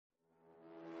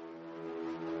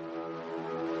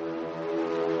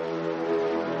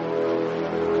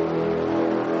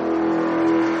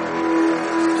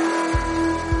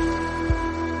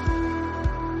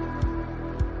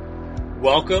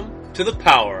to the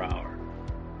Power Hour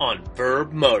on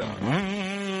Vurbmoto.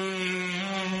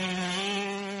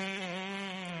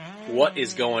 What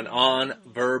is going on,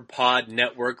 VurbPod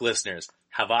Network listeners?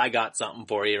 Have I got something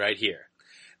for you right here.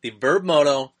 The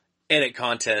Vurbmoto Edit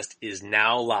Contest is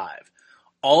now live.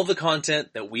 All the content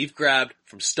that we've grabbed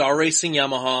from Star Racing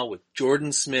Yamaha with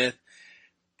Jordan Smith,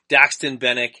 Daxton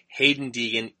Bennick, Hayden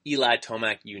Deegan, Eli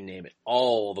Tomac, you name it.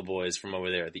 All the boys from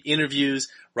over there. The interviews,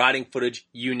 riding footage,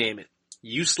 you name it.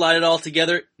 You slide it all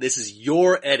together, this is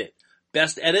your edit.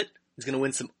 Best edit is going to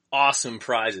win some awesome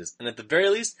prizes. And at the very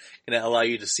least, going to allow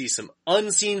you to see some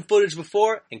unseen footage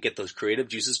before and get those creative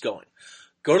juices going.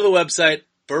 Go to the website,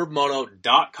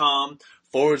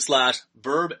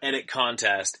 vurbmoto.com/Verb Edit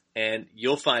Contest, and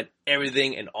you'll find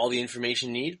everything and all the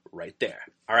information you need right there.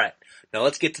 All right, now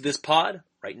let's get to this pod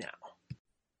right now.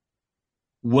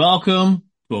 Welcome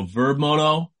to a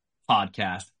Vurbmoto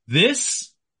podcast.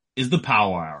 This is the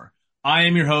Power Hour. I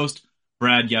am your host,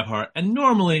 Brad Gebhardt, and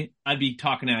normally I'd be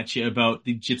talking at you about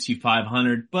the Gypsy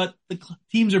 500, but the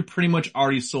teams are pretty much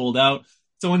already sold out.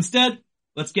 So instead,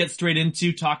 let's get straight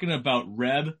into talking about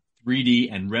Rev 3D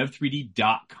and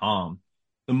Rev3D.com.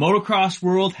 The motocross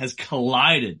world has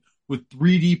collided with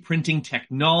 3D printing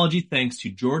technology thanks to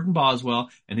Jordan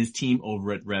Boswell and his team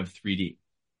over at Rev 3D.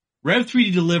 Rev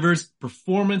 3D delivers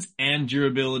performance and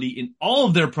durability in all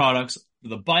of their products for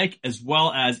the bike as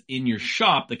well as in your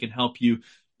shop that can help you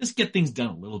just get things done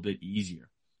a little bit easier.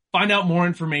 Find out more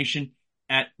information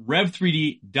at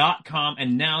Rev3D.com.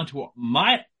 And now to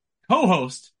my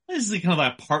co-host. This is kind of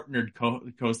a partnered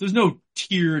co-host. There's no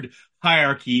tiered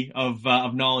hierarchy of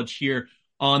knowledge here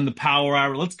on the Power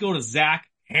Hour. Let's go to Zach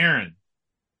Heron.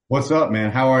 What's up,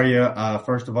 man? How are you?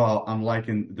 First of all, I'm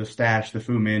liking the stash, the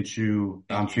Fu Manchu.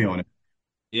 I'm feeling it.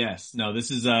 Yes. No,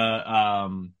 this is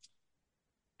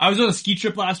I was on a ski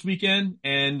trip last weekend,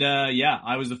 and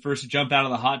I was the first to jump out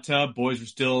of the hot tub. Boys were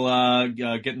still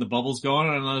getting the bubbles going,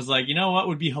 and I was like, you know what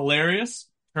would be hilarious?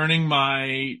 Turning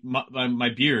my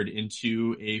beard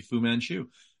into a Fu Manchu.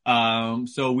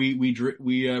 So we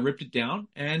ripped it down,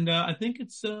 and I think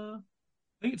it's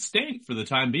staying for the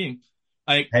time being.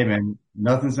 Hey man,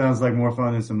 nothing sounds like more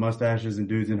fun than some mustaches and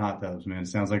dudes in hot tubs, man. It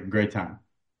sounds like a great time.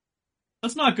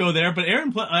 Let's not go there, but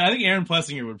I think Aaron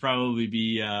Plessinger would probably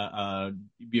be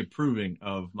approving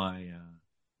of my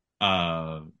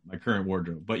my current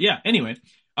wardrobe. But yeah, anyway,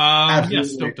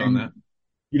 stoked on that.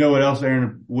 You know what else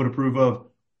Aaron would approve of?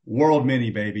 World Mini,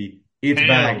 baby. It's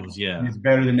back. Yeah. It's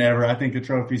better than ever. I think the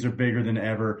trophies are bigger than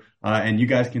ever. And you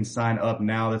guys can sign up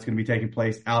now. That's going to be taking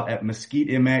place out at Mesquite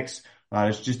MX.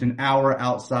 It's just an hour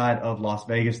outside of Las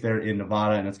Vegas there in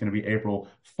Nevada, and it's going to be April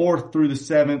 4th through the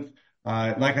 7th.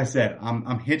 Like I said,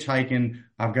 I'm hitchhiking.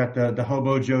 I've got the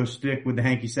Hobo Joe stick with the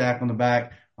hanky sack on the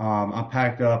back. I'm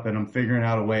packed up and I'm figuring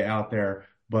out a way out there.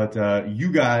 But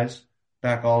you guys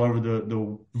back all over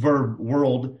the Verb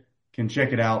world can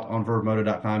check it out on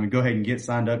Vurbmoto.com and go ahead and get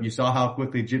signed up. You saw how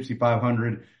quickly Gypsy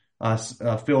 500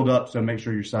 filled up, so make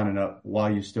sure you're signing up while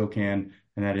you still can.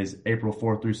 And that is April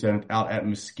 4th through 7th out at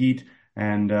Mesquite.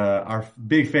 And our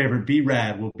big favorite,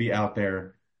 B-Rad, will be out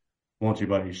there, won't you,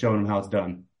 buddy? Showing them how it's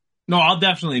done. No, I'll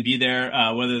definitely be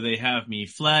there, whether they have me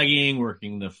flagging,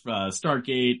 working the start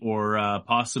gate, or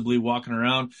possibly walking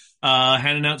around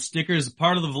handing out stickers as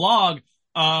part of the vlog.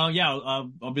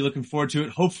 I'll be looking forward to it.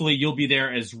 Hopefully you'll be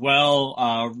there as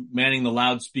well, manning the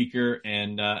loudspeaker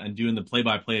and doing the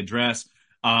play-by-play address,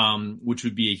 which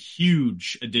would be a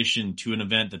huge addition to an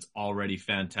event that's already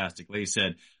fantastic. Like I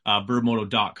said,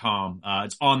 Vurbmoto.com.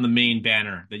 It's on the main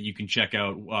banner that you can check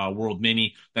out, World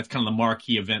Mini. That's kind of the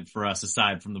marquee event for us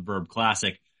aside from the Verb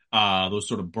Classic. Those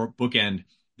sort of bookend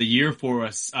the year for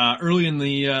us. Early in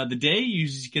the day, you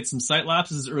get some sight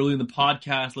lapses. Early in the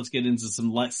podcast, let's get into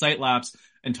some sight laps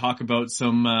and talk about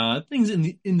some things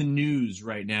in the news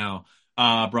right now.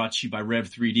 Brought to you by Rev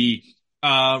 3D.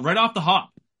 Right off the hop,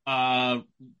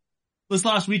 this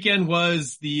last weekend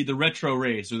was the retro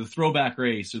race or the throwback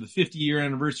race or the 50-year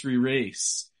anniversary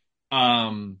race.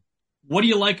 What do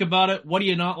you like about it? What do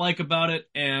you not like about it?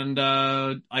 And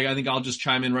I think I'll just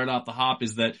chime in right off the hop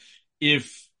is that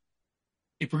if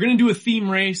we're going to do a theme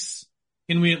race,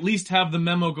 can we at least have the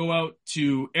memo go out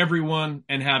to everyone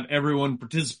and have everyone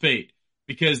participate?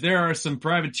 Because there are some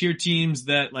privateer teams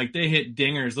that they hit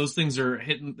dingers. Those things they're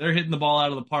hitting the ball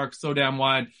out of the park so damn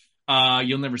wide.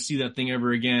 You'll never see that thing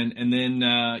ever again. And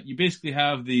then you basically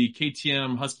have the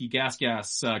KTM Husky Gas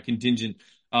contingent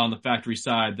on the factory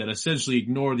side that essentially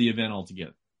ignore the event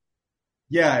altogether.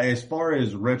 Yeah, as far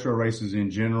as retro races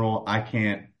in general, I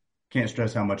can't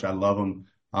stress how much I love them.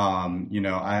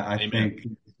 I think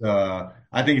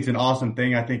I think it's an awesome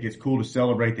thing. I think it's cool to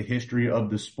celebrate the history of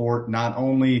the sport, not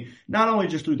only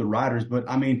just through the riders, but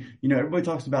I mean, everybody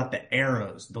talks about the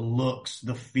eras, the looks,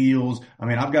 the feels. I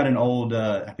mean, I've got an old,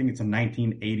 I think it's a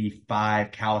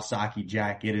 1985 Kawasaki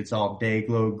jacket. It's all day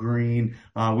glow green.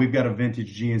 We've got a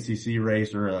vintage GNCC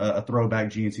race or a throwback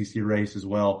GNCC race as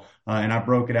well. And I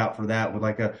broke it out for that with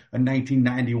like a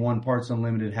 1991 Parts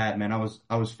Unlimited hat. Man,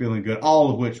 I was feeling good.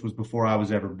 All of which was before I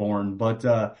was ever born. But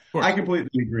Of I course.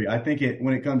 completely agree. I think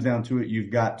when it comes down to it, you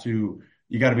got to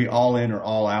be all in or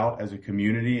all out as a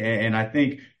community. And I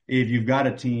think if you've got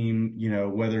a team,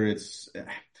 whether it's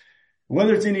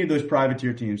any of those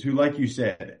privateer teams who, like you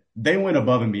said, they went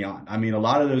above and beyond. I mean, a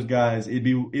lot of those guys, it'd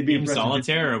be Team impressive.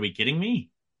 Solitaire, are we kidding me?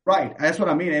 Right. That's what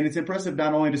I mean. And it's impressive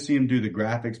not only to see them do the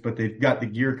graphics, but they've got the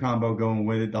gear combo going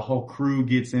with it. The whole crew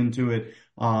gets into it.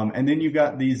 And then you've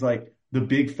got these like the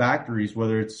big factories,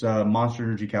 whether it's Monster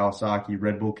Energy Kawasaki,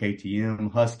 Red Bull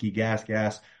KTM, Husky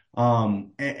Gas.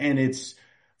 And it's,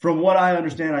 from what I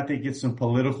understand, I think it's some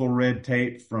political red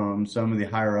tape from some of the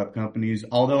higher up companies.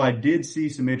 Although I did see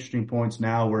some interesting points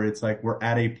now where it's like we're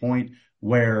at a point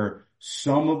where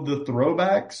some of the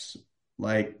throwbacks,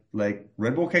 like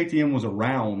Red Bull KTM was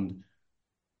around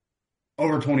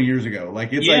over 20 years ago.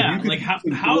 Like it's like Yeah, you could like do how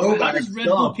some how throwback does Red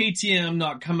Bull stuff. KTM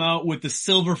not come out with the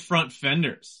silver front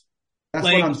fenders? That's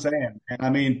what Like, I'm saying. And I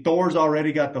mean, Thor's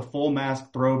already got the full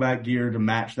mask throwback gear to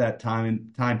match that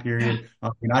time yeah, period.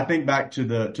 I mean, I think back to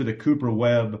the Cooper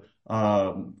Webb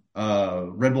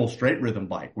Red Bull Straight Rhythm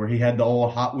bike where he had the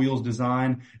old Hot Wheels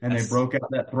design and they that's broke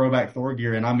out that throwback Thor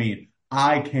gear. And I mean,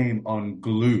 I came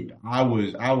unglued. I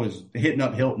was hitting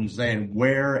up Hilton saying,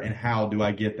 where and how do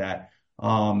I get that?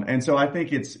 And so I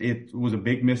think it was a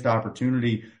big missed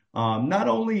opportunity. Not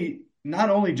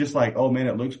only just like, oh man,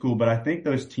 it looks cool, but I think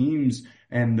those teams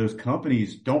and those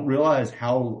companies don't realize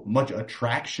how much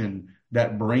attraction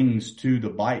that brings to the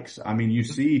bikes. I mean, you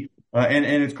see, and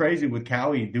it's crazy with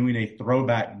Cowie doing a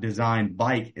throwback design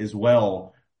bike as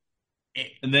well.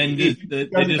 and then It they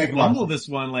doesn't just make a lot of fumble sense. this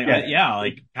one. Like, Yeah. yeah,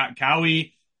 like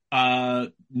Cowie,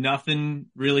 nothing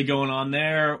really going on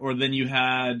there. Or then you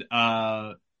had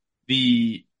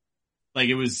the like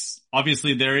it was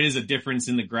obviously there is a difference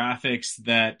in the graphics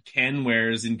that Ken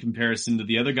wears in comparison to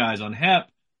the other guys on HEP.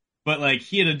 But like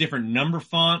he had a different number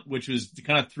font, which was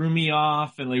kind of threw me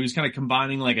off, and like, he was kind of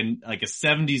combining like a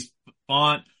 70s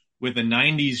font with a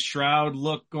 90s shroud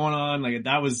look going on. Like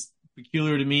that was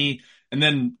peculiar to me. And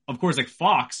then of course like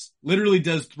Fox literally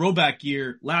does throwback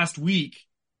gear last week,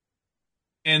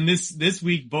 and this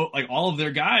week both like all of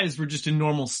their guys were just in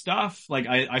normal stuff. Like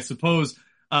I suppose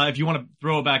if you want to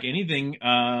throw back anything,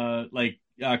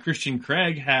 Christian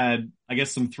Craig had I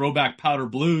guess some throwback powder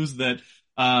blues that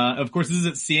of course this is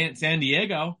at San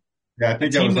Diego, Yeah, I a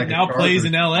think that team was that like a now plays Chargers.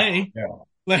 in LA. Yeah.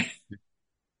 Like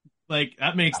like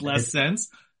that makes less sense.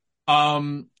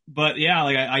 But yeah,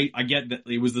 like I get that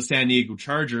it was the San Diego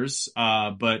Chargers,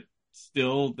 but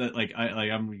still that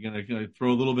I'm gonna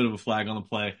throw a little bit of a flag on the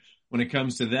play when it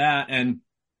comes to that. And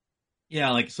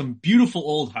yeah, like some beautiful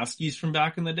old Huskies from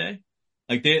back in the day.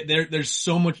 Like there's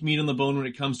so much meat on the bone when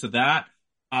it comes to that.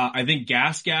 I think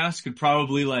Gas could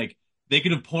probably like they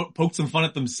could have poked some fun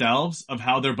at themselves of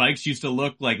how their bikes used to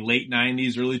look like late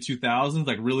 90s, early 2000s,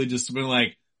 like really just been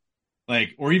like,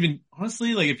 or even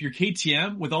honestly, like if you're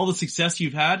KTM with all the success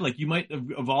you've had, like you might have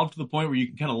evolved to the point where you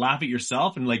can kind of laugh at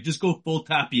yourself and like just go full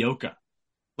tapioca.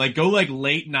 Like go like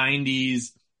late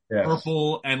 90s Yes.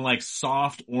 purple and like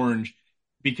soft orange.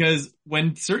 Because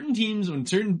when certain teams,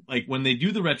 when they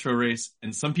do the retro race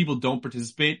and some people don't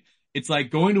participate, it's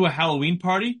like going to a Halloween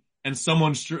party and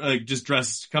someone like just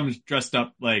comes dressed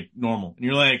up like normal. And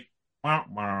you're like, wow,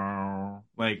 wow.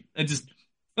 Like,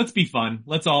 let's be fun.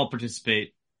 Let's all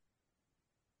participate.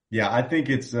 Yeah, I think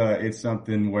it's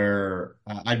something where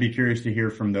I'd be curious to hear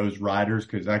from those riders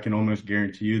because I can almost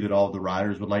guarantee you that all the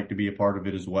riders would like to be a part of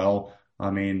it as well.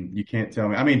 I mean, you can't tell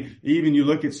me. I mean, even you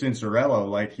look at Cincerello,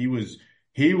 like he was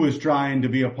trying to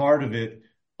be a part of it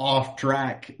off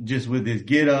track just with his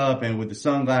get up and with the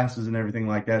sunglasses and everything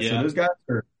like that. So Yeah. those guys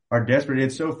are desperate.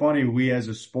 It's so funny. We as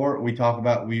a sport, we talk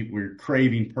about we're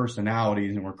craving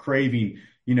personalities and we're craving,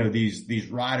 these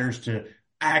riders to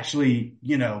actually,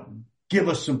 give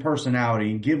us some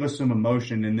personality and give us some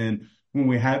emotion. And then when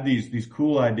we have these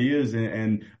cool ideas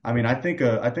and I mean, I think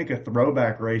a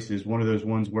throwback race is one of those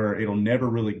ones where it'll never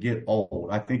really get old.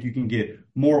 I think you can get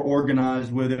more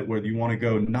organized with it, whether you want to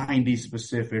go 90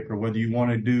 specific or whether you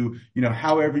want to do,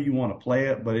 however you want to play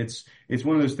it. But it's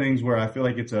one of those things where I feel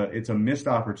like it's a missed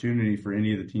opportunity for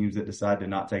any of the teams that decide to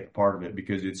not take a part of it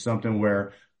because it's something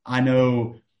where I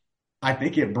know I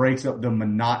think it breaks up the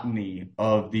monotony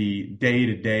of the day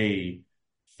to day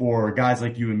for guys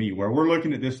like you and me, where we're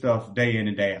looking at this stuff day in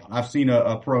and day out. I've seen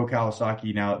a pro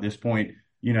Kawasaki now at this point,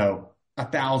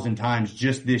 1,000 times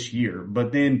just this year.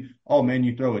 But then, oh man,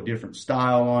 you throw a different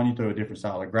style on, you throw a different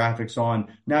style of graphics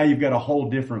on. Now you've got a whole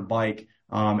different bike.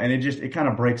 And it kind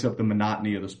of breaks up the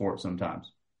monotony of the sport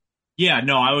sometimes. Yeah,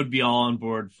 no, I would be all on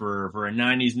board for a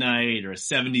 90s night or a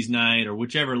 70s night or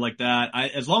whichever like that.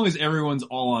 As long as everyone's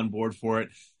all on board for it,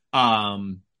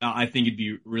 I think it'd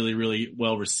be really, really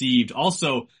well received.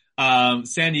 Also,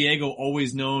 San Diego,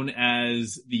 always known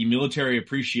as the military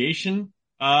appreciation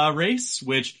race,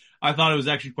 which I thought it was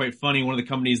actually quite funny. One of the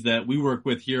companies that we work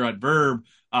with here at Verb,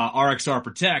 RXR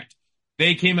Protect,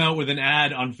 they came out with an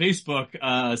ad on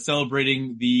Facebook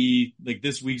celebrating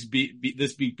this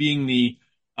week being the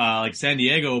San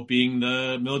Diego being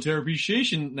the military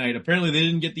appreciation night. Apparently they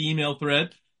didn't get the email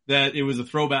thread that it was a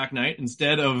throwback night.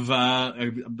 Instead of,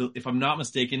 if I'm not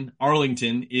mistaken,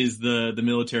 Arlington is the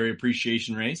military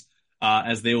appreciation race,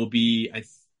 as they will be, I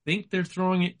think they're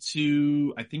throwing it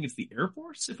to, I think it's the Air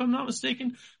Force, if I'm not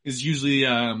mistaken, is usually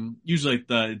like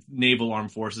the Naval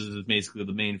Armed Forces is basically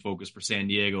the main focus for San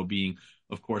Diego, being,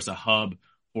 of course, a hub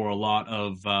for a lot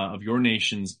of your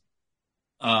nation's,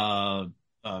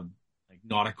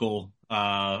 nautical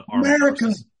armed America.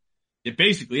 forces. Yeah,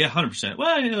 basically, yeah, 100%.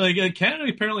 Well,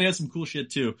 Canada apparently has some cool shit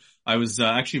too. I was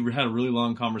actually had a really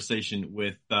long conversation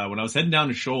with when I was heading down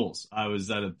to Shoals. I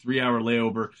was at a 3-hour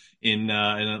layover in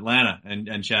Atlanta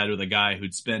and chatted with a guy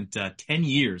who'd spent 10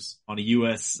 years on a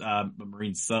U.S.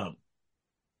 Marine sub.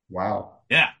 Wow.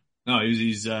 Yeah, no,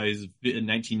 he's a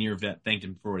 19-year vet. Thanked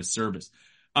him for his service.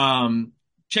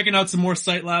 Checking out some more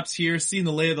sight laps here, seeing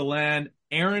the lay of the land.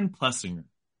 Aaron Plessinger,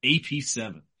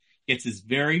 AP7, gets his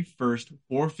very first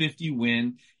 450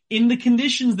 win in the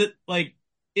conditions that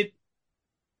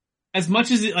as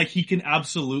much as he can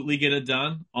absolutely get it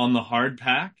done on the hard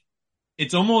pack.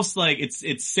 It's almost like it's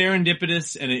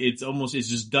serendipitous, and it's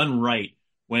just done right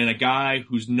when a guy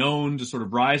who's known to sort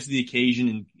of rise to the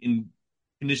occasion in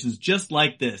conditions just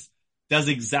like this does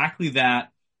exactly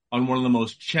that on one of the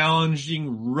most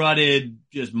challenging, rutted,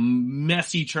 just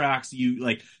messy tracks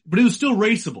but it was still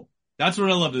raceable. That's what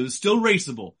I loved. It was still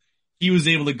raceable. He was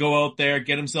able to go out there,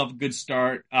 get himself a good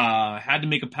start, had to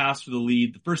make a pass for the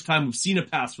lead. The first time we've seen a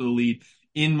pass for the lead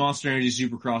in Monster Energy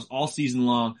Supercross all season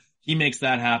long. He makes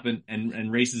that happen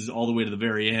and races all the way to the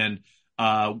very end.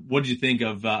 What did you think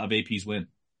of AP's win?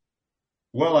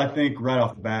 Well, I think right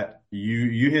off the bat,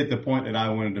 you hit the point that I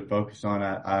wanted to focus on.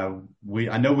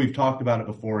 I know we've talked about it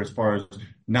before as far as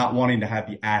not wanting to have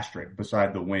the asterisk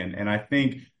beside the win. And I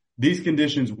think these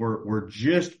conditions were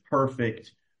just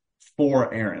perfect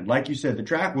for Aaron. Like you said, the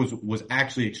track was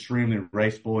actually extremely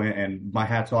raceable, and my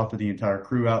hat's off to the entire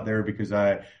crew out there, because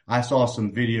I saw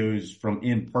some videos from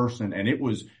in person, and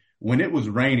when it was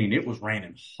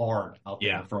raining hard out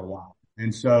there for a while.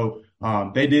 And so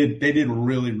they did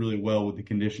really, really well with the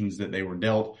conditions that they were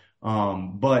dealt.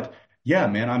 But yeah,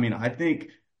 man, I mean, I think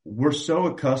we're so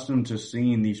accustomed to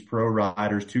seeing these pro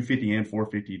riders, 250 and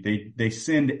 450, they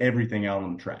send everything out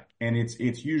on the track. And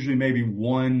it's usually maybe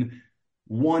one,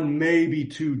 maybe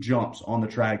two jumps on the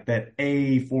track that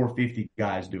a 450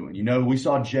 guy's doing. We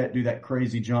saw Jet do that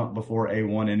crazy jump before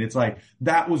A1, and it's like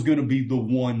that was going to be the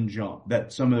one jump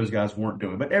that some of those guys weren't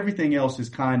doing. But everything else is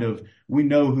kind of, we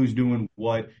know who's doing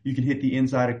what. You can hit the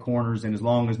inside of corners, and as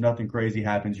long as nothing crazy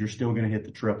happens, you're still going to hit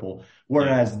the triple.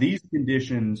 Whereas these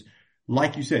conditions,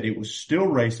 like you said, it was still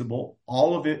raceable.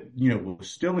 All of it, was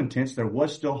still intense. There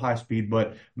was still high speed,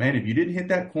 but man, if you didn't hit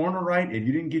that corner right, if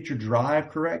you didn't get your drive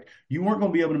correct, you weren't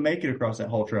going to be able to make it across that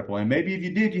whole triple. And maybe if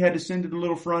you did, you had to send it a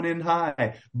little front end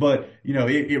high. But,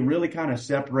 it really kind of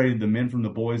separated the men from the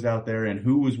boys out there, and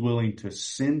who was willing to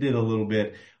send it a little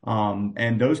bit.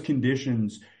 And those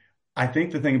conditions, I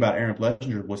think the thing about Aaron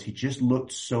Plessinger was he just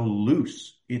looked so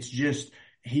loose. It's just,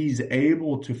 he's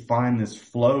able to find this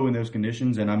flow in those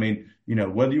conditions. And I mean,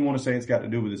 whether you want to say it's got to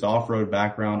do with his off-road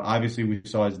background, obviously we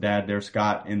saw his dad there,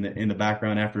 Scott, in the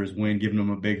background after his win, giving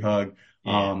him a big hug.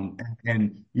 Yeah.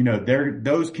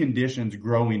 Those conditions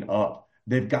growing up,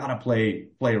 they've got to play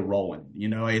a role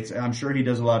in. I'm sure he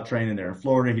does a lot of training there in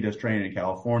Florida. He does training in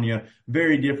California,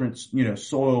 very different,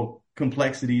 soil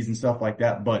complexities and stuff like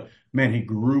that. But man, he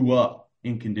grew up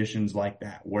in conditions like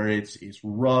that, where it's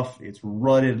rough, it's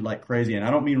rutted like crazy. And I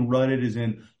don't mean rutted as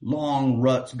in long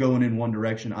ruts going in one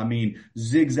direction. I mean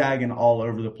zigzagging all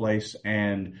over the place.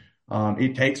 And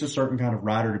it takes a certain kind of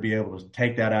rider to be able to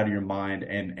take that out of your mind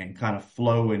and kind of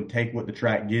flow and take what the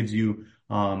track gives you.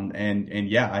 And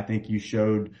yeah, I think you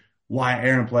showed why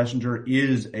Aaron Plessinger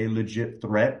is a legit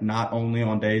threat, not only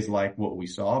on days like what we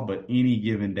saw, but any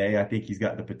given day. I think he's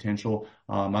got the potential.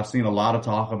 I've seen a lot of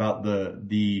talk about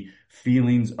the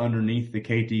feelings underneath the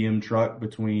KTM truck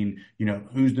between,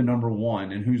 who's the number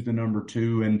one and who's the number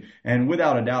two. And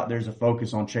without a doubt, there's a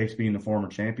focus on Chase being the former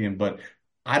champion, but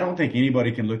I don't think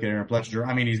anybody can look at Aaron Plessinger.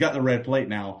 I mean, he's got the red plate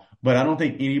now, but I don't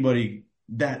think anybody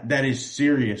that is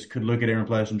serious could look at Aaron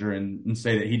Plessinger and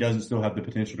say that he doesn't still have the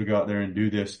potential to go out there and do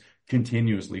this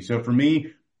continuously. So for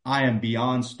me, I am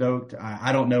beyond stoked.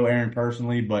 I don't know Aaron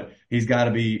personally, but he's got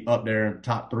to be up there,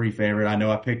 top three favorite. I know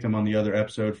I picked him on the other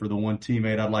episode for the one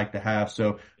teammate I'd like to have.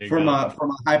 So for my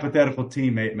hypothetical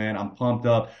teammate, man, I'm pumped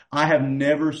up. I have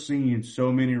never seen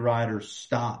so many riders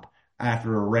stop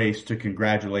after a race to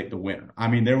congratulate the winner. I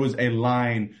mean, there was a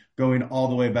line going all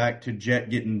the way back to Jet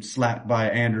getting slapped by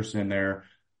Anderson there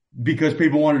because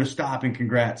people wanted to stop and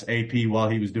congrats AP while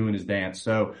he was doing his dance.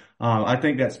 So I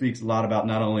think that speaks a lot about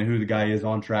not only who the guy is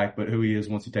on track, but who he is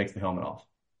once he takes the helmet off.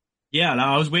 Yeah,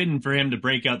 now I was waiting for him to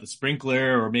break out the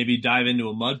sprinkler or maybe dive into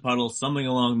a mud puddle, something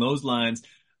along those lines.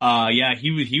 Yeah,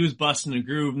 he was busting a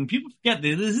groove, and people forget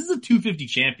that this is a 250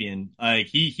 champion. Like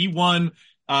he won.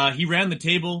 He ran the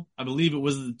table. I believe it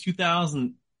was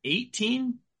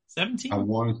 2018, 17. I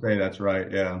want to say that's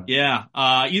right. Yeah. Yeah.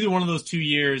 Either one of those 2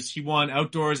 years, he won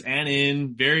outdoors and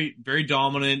in. Very, very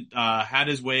dominant. Had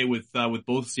his way with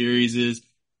both series.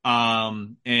 Yeah,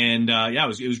 it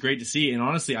was great to see. And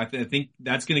honestly, I think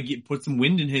that's going to put some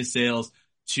wind in his sails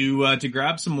to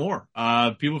grab some more.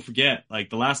 People forget, like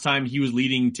the last time he was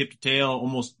leading tip to tail,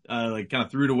 almost, like kind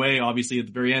of threw it away, obviously at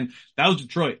the very end. That was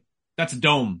Detroit. That's a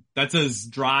dome. That's as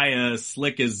dry, as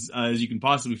slick as you can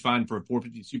possibly find for a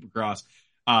 450 Supercross.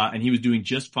 And he was doing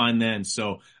just fine then.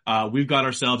 So, we've got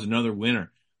ourselves another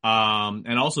winner.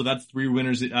 And also that's three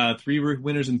winners in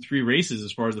 3 races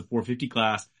as far as the 450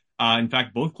 class. In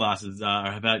fact, both classes,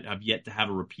 have yet to have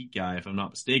a repeat guy, if I'm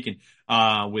not mistaken,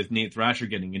 with Nate Thrasher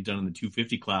getting it done in the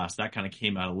 250 class. That kind of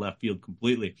came out of left field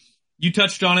completely. You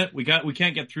touched on it. We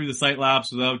can't get through the site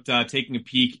laps without, taking a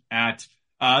peek at,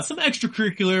 some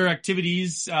extracurricular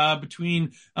activities,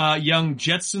 between, young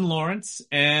Jetson Lawrence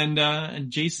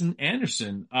and Jason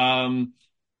Anderson.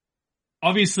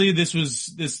 Obviously this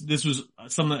was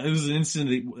something, it was an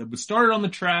incident that was started on the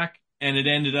track and it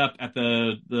ended up at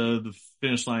the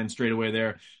finish line straight away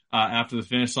there, after the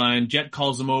finish line. Jet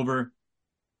calls him over,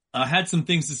 had some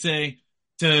things to say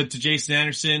to Jason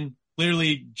Anderson.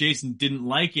 Clearly Jason didn't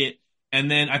like it. And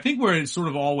then I think where it sort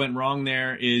of all went wrong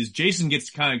there is Jason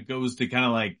goes to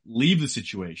like leave the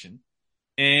situation,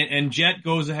 and Jet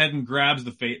goes ahead and grabs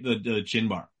the chin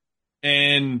bar.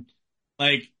 And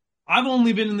like, I've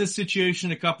only been in this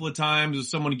situation a couple of times with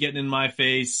someone getting in my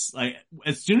face. Like,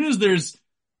 as soon as there's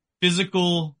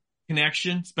physical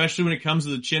connection, especially when it comes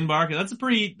to the chin bar, 'cause that's a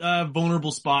pretty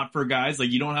vulnerable spot for guys.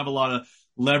 Like, you don't have a lot of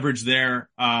leverage there.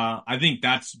 I think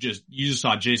you just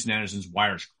saw Jason Anderson's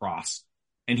wires cross.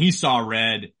 And he saw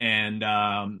red, and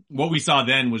what we saw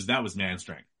then was man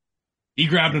strength. He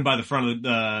grabbed him by the front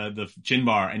of the chin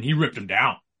bar, and he ripped him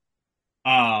down.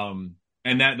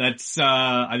 And that's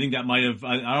I think that might have,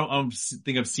 I don't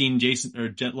think I've seen Jason or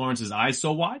Jet Lawrence's eyes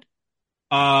so wide.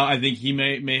 I think he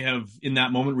may have in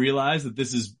that moment realized that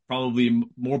this is probably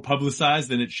more publicized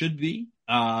than it should be.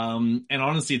 And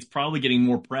honestly, it's probably getting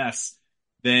more press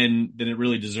than it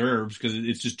really deserves, because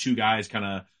it's just two guys kind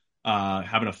of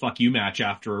having a fuck you match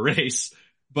after a race.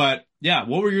 But yeah,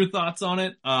 what were your thoughts on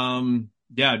it?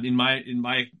 Yeah, in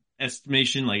my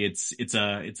estimation, like it's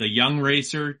a young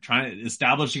racer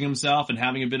establishing himself and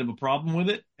having a bit of a problem with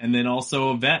it, and then also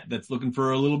a vet that's looking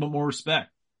for a little bit more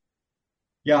respect.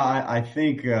 Yeah, I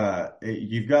think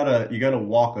you've got to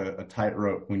walk a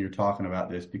tightrope when you're talking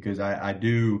about this, because I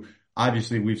do.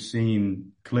 Obviously, we've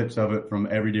seen clips of it from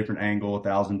every different angle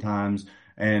 1,000 times.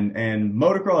 And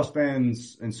motocross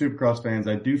fans and supercross fans,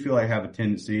 I do feel like have a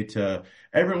tendency to,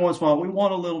 every once in a while, we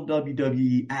want a little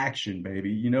WWE action,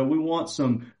 baby. We want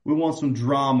some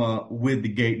drama with the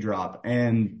gate drop.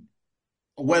 And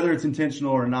whether it's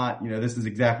intentional or not, this is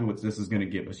exactly what this is going to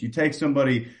give us. You take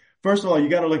somebody, first of all, you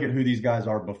got to look at who these guys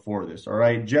are before this. All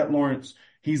right. Jet Lawrence,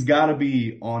 he's got to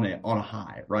be on a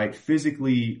high, right?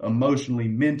 Physically, emotionally,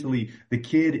 mentally. The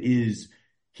kid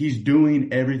he's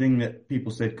doing everything that people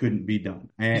said couldn't be done.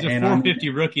 He's a 450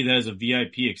 rookie that has a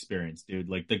VIP experience, dude.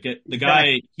 Like the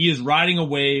guy, he is riding a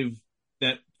wave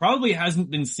that probably hasn't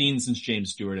been seen since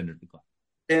James Stewart entered the club.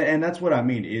 And that's what I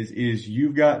mean is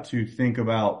you've got to think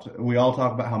about, we all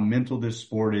talk about how mental this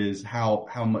sport is, how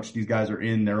much these guys are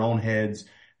in their own heads.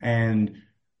 And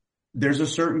there's a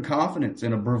certain confidence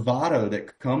and a bravado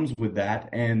that comes with that.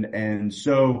 And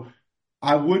so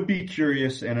I would be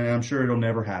curious, and I'm sure it'll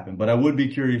never happen, but I would be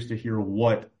curious to hear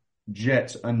what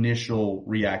Jet's initial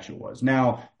reaction was.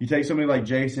 Now, you take somebody like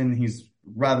Jason, he's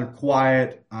rather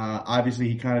quiet. Obviously,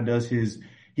 he kind of does his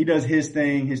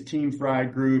thing, his team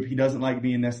fried group. He doesn't like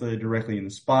being necessarily directly in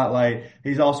the spotlight.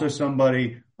 He's also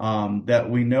somebody that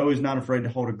we know is not afraid to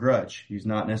hold a grudge. He's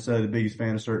not necessarily the biggest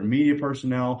fan of certain media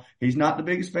personnel. He's not the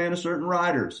biggest fan of certain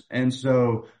riders. And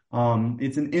so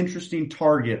it's an interesting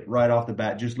target right off the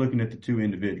bat, just looking at the two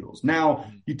individuals. Now,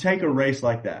 you take a race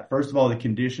like that. First of all, the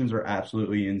conditions are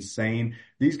absolutely insane.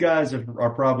 These guys are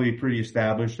probably pretty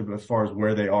established as far as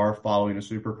where they are following a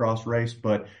supercross race,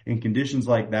 but in conditions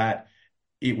like that,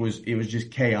 it was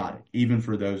just chaotic, even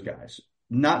for those guys.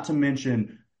 Not to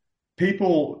mention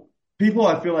people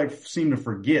I feel like seem to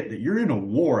forget that you're in a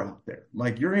war out there.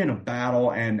 Like you're in a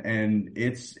battle and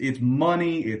it's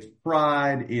money, it's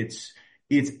pride, it's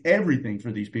everything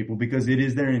for these people because it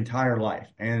is their entire life.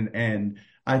 And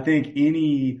I think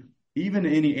even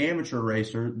any amateur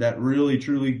racer that really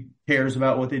truly cares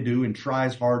about what they do and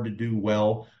tries hard to do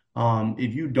well,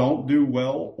 if you don't do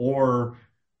well or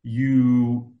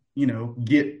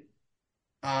get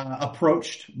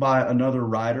approached by another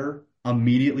rider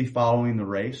immediately following the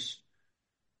race.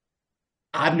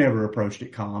 I've never approached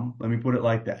it calm. Let me put it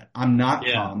like that. I'm not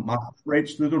Yeah. calm. My heart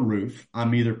rate's through the roof.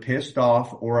 I'm either pissed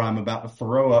off or I'm about to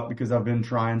throw up because I've been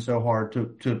trying so hard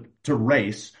to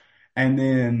race. And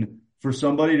then for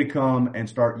somebody to come and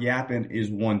start yapping is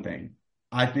one thing.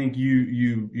 I think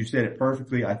you said it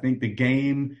perfectly. I think the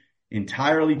game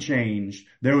entirely changed.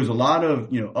 There was a lot of,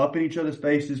 up in each other's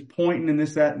faces, pointing and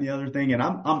this, that, and the other thing. And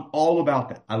I'm all about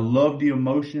that. I love the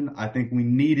emotion. I think we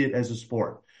need it as a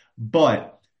sport.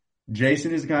 But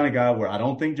Jason is the kind of guy where I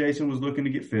don't think Jason was looking to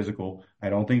get physical. I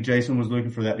don't think Jason was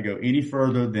looking for that to go any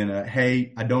further than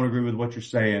hey, I don't agree with what you're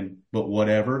saying, but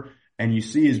whatever. And you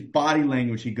see his body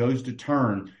language. He goes to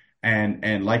turn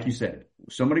and like you said,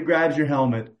 somebody grabs your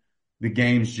helmet, the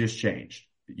game's just changed.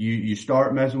 You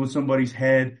start messing with somebody's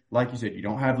head. Like you said, you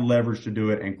don't have the leverage to do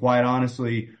it. And quite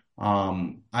honestly,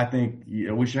 I think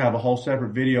we should have a whole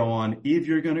separate video on if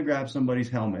you're going to grab somebody's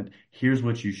helmet, here's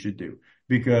what you should do.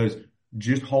 Because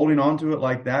just holding on to it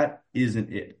like that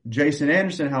isn't it. Jason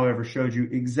Anderson, however, showed you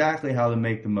exactly how to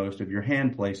make the most of your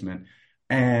hand placement.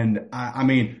 And I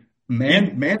mean,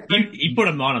 He put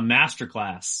him on a master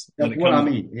class when that's it what I comes.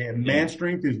 mean. Yeah, Yeah. man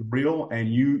strength is real, and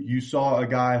you saw a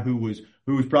guy who was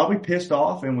probably pissed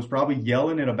off and was probably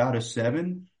yelling at about a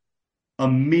 7,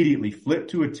 immediately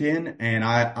flipped to a 10, and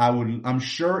I'm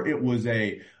sure it was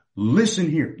a listen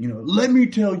here, let me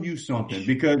tell you something,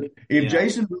 because if Yeah.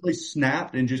 Jason really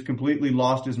snapped and just completely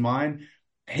lost his mind,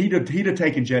 he'd have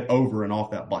taken Jet over and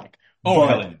off that bike. Oh,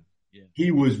 hell But yeah. Yeah.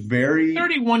 he was very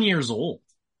 31 years old.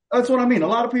 that's what I mean. A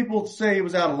lot of people say he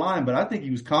was out of line, but I think he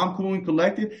was calm, cool, and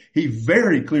collected. He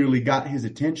very clearly got his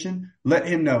attention, let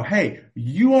him know, hey,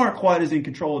 you aren't quite as in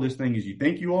control of this thing as you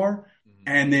think you are.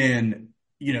 And then,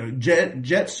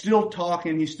 Jet's still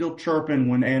talking. He's still chirping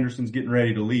when Anderson's getting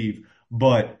ready to leave.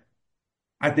 But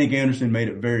I think Anderson made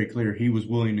it very clear he was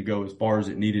willing to go as far as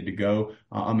it needed to go.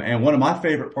 And one of my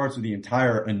favorite parts of the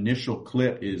entire initial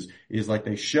clip is like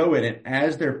they show it, and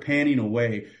as they're panning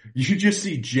away, you just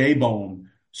see J-Bone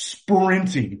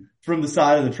sprinting from the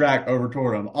side of the track over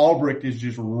toward him. Albrecht is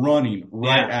just running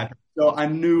right Yeah. at him. So I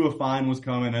knew a fine was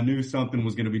coming. I knew something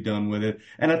was going to be done with it.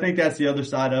 And I think that's the other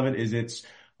side of it is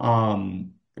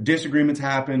disagreements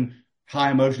happen,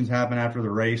 high emotions happen after the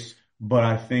race. But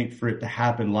I think for it to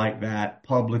happen like that,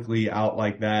 publicly out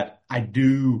like that,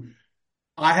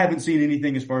 I haven't seen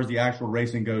anything as far as the actual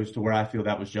racing goes to where I feel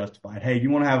that was justified. Hey, you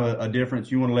want to have a difference?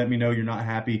 You want to let me know you're not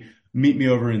happy? Meet me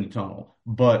over in the tunnel.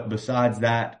 But besides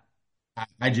that,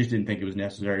 I just didn't think it was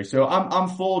necessary. So I'm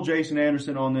full Jason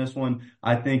Anderson on this one.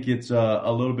 I think it's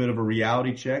a little bit of a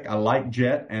reality check. I like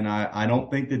Jet, and I don't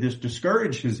think that this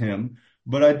discourages him,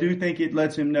 but I do think it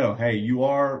lets him know, hey, you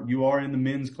are in the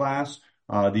men's class.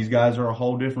 These guys are a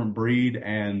whole different breed,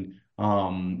 and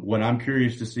what I'm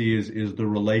curious to see is the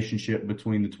relationship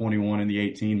between the 21 and the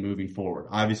 18 moving forward.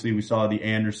 Obviously, we saw the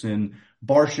Anderson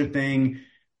Barsha thing,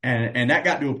 and that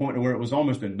got to a point where it was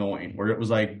almost annoying, where it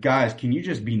was like, guys, can you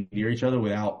just be near each other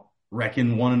without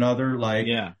wrecking one another? Like,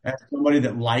 Yeah. as somebody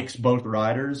that likes both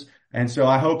riders. And so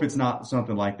I hope it's not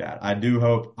something like that. I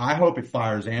hope it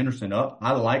fires Anderson up.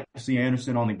 I like to see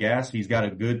Anderson on the gas. He's got a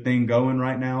good thing going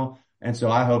right now. And so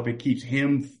I hope it keeps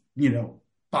him,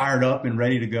 fired up and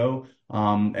ready to go.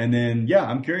 And then, yeah,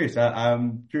 I'm curious.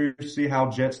 I'm curious to see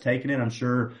how Jet's taking it. I'm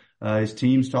sure, his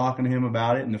team's talking to him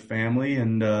about it and the family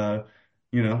and,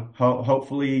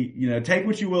 hopefully, take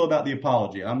what you will about the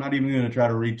apology. I'm not even going to try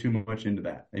to read too much into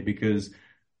that because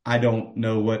I don't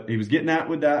know what he was getting at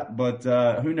with that, but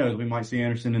who knows? We might see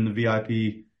Anderson in the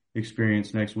VIP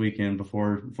experience next weekend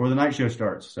before the night show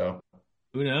starts. So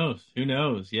Who knows? Who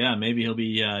knows? Yeah, maybe he'll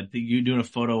be you doing a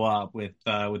photo op with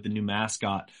the new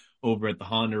mascot over at the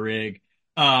Honda rig.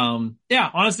 Yeah,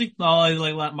 honestly,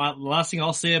 my last thing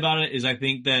I'll say about it is I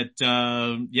think that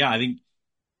yeah, I think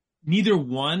neither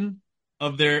one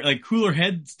of their like cooler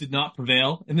heads did not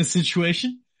prevail in this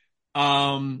situation.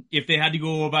 If they had to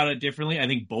go about it differently, I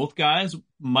think both guys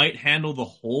might handle the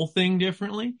whole thing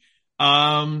differently.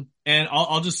 And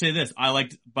I'll just say this: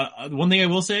 but one thing I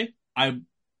will say, I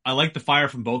like the fire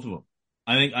from both of them.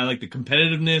 I think I like the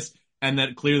competitiveness, and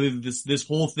that clearly this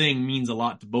whole thing means a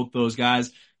lot to both those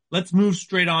guys. Let's move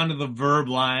straight on to the Verb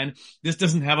line. This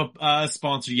doesn't have a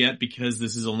sponsor yet because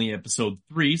this is only episode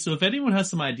 3. So if anyone has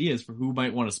some ideas for who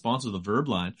might want to sponsor the Verb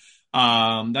line,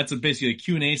 that's basically a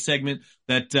Q&A segment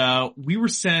that we were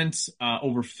sent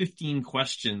over 15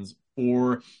 questions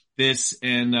for this,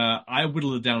 and I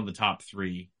whittled it down to the top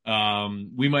 3.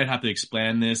 We might have to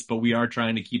expand this, but we are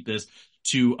trying to keep this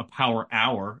to a power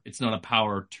hour. It's not a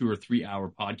power 2 or 3 hour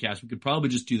podcast. We could probably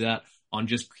just do that on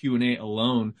just Q&A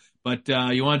alone. But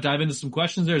you want to dive into some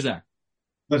questions there, Zach?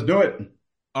 let's do it.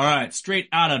 All right, straight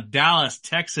out of Dallas,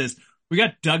 Texas, we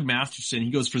got Doug Masterson.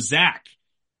 He goes for Zach.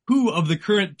 Who of the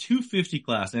current 250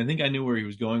 class, and I think I knew where he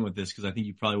was going with this because I think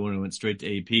you probably would have went straight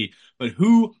to AP, but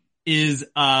who is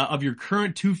of your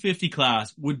current 250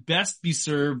 class would best be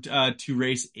served to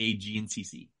race a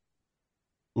GNCC?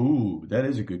 Ooh, that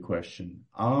is a good question.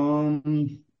 Let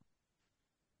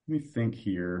me think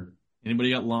here.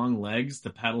 Anybody got long legs to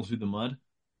paddle through the mud?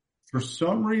 For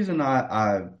some reason,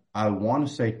 I want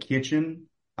to say Kitchen.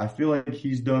 I feel like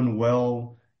he's done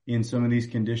well in some of these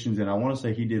conditions, and I want to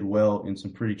say he did well in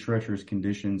some pretty treacherous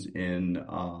conditions in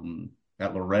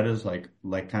at Loretta's, like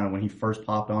kind of when he first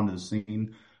popped onto the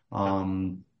scene.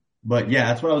 But yeah,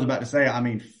 that's what I was about to say. I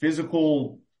mean,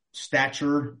 physical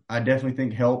stature, I definitely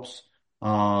think helps.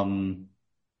 Um,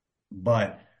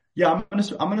 but yeah,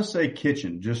 I'm gonna say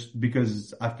Kitchen just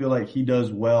because I feel like he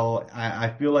does well. I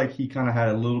feel like he kind of had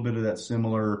a little bit of that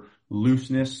similar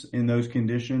looseness in those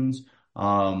conditions.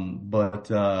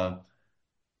 But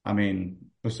I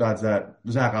mean, besides that,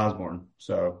 Zach Osborne.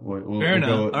 So Fair we'll enough.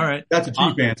 go. All right. That's a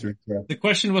cheap answer. So. The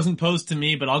question wasn't posed to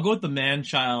me, but I'll go with the man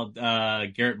child,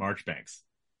 Garrett Marchbanks,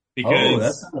 Oh,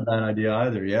 that's because not a bad idea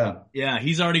either. Yeah. yeah,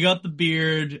 he's already got the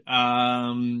beard.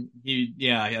 I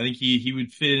think he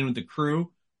would fit in with the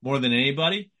crew more than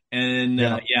anybody. And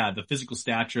Yeah. yeah, the physical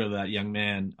stature of that young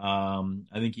man.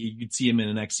 I think you could see him in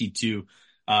an XC2,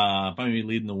 probably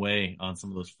leading the way on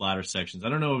some of those flatter sections. I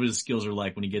don't know what his skills are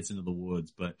like when he gets into the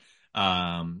woods, but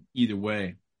either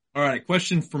way. All right,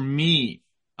 question for me.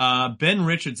 Ben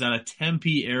Richards out of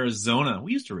Tempe, Arizona.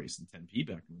 We used to race in Tempe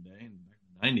back in the day, back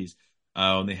in the 90s,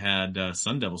 when they had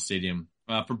Sun Devil Stadium.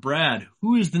 For Brad,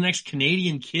 who is the next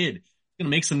Canadian kid going to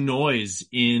make some noise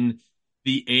in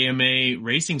the AMA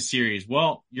Racing Series?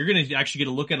 Well, you're going to actually get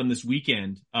a look at them this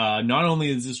weekend. Not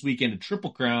only is this weekend a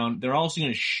Triple Crown, they're also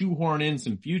going to shoehorn in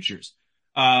some futures.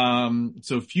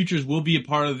 So futures will be a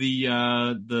part of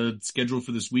the schedule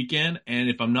for this weekend, and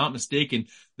if I'm not mistaken,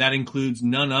 that includes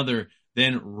none other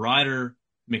than Ryder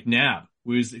McNabb,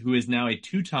 who is now a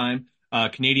 2-time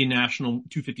Canadian National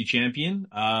 250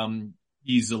 champion.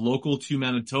 He's a local to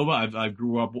Manitoba. I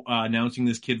grew up announcing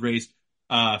this kid race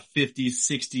 50s,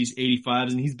 60s,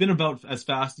 85s, and he's been about as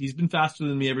fast. He's been faster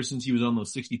than me ever since he was on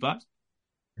those 65s.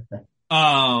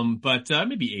 But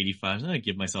maybe 85s. I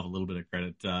give myself a little bit of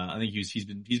credit. I think he's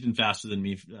been faster than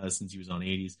me since he was on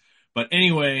 80s. But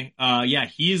anyway, yeah,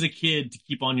 he is a kid to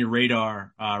keep on your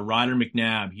radar. Ryder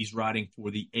McNabb. He's riding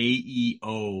for the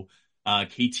AEO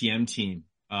KTM team.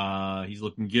 He's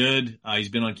looking good. He's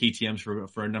been on KTM's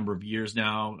for a number of years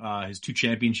now. His 2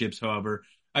 championships, however,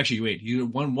 actually, wait, he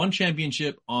won 1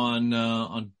 championship on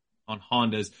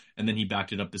Hondas, and then he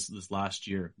backed it up this last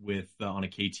year with on a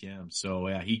KTM. So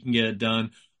yeah, he can get it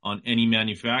done on any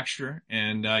manufacturer,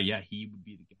 and yeah, he would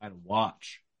be the guy to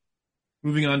watch.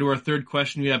 Moving on to our third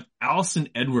question, we have Allison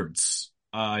Edwards.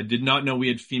 I did not know we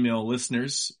had female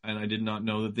listeners, and I did not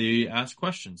know that they asked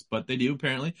questions, but they do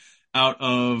apparently. Out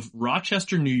of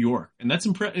Rochester, New York, and it's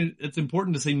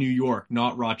important to say New York,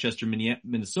 not Rochester,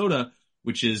 Minnesota,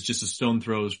 which is just a stone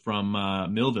throws from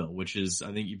Millville. Which is,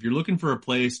 I think, if you're looking for a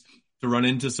place to run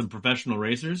into some professional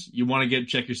racers, you want to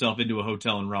check yourself into a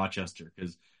hotel in Rochester,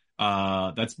 because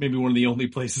that's maybe one of the only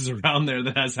places around there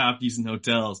that has half decent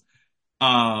hotels.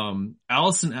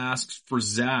 Allison asks for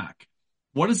Zach,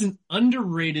 what is an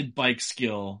underrated bike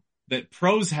skill that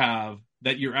pros have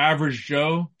that your average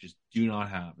Joe just do not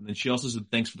have? And then she also said,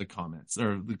 thanks for the comments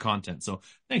or the content. So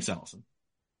thanks, Allison.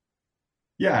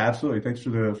 Yeah, absolutely. Thanks for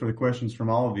the questions from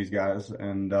all of these guys.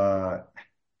 And I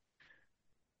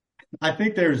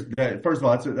think there's that. First of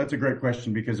all, that's a great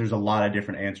question because there's a lot of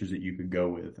different answers that you could go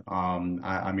with.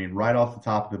 I mean, right off the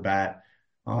top of the bat,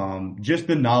 just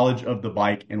the knowledge of the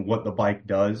bike and what the bike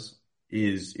does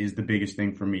is the biggest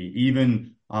thing for me.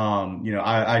 Even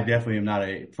I definitely am not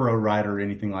a pro rider or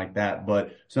anything like that,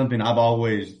 but something I've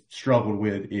always struggled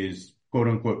with is quote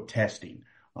unquote testing.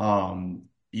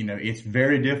 It's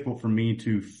very difficult for me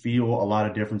to feel a lot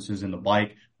of differences in the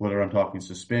bike, whether I'm talking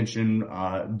suspension.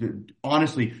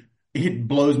 Honestly, it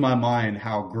blows my mind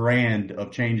how grand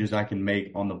of changes I can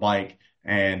make on the bike,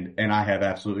 and I have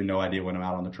absolutely no idea when I'm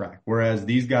out on the track. Whereas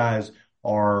these guys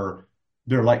are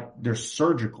they're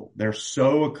surgical. They're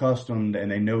so accustomed and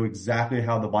they know exactly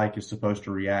how the bike is supposed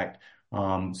to react.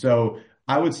 So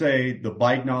I would say the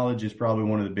bike knowledge is probably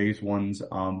one of the biggest ones.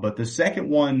 But the second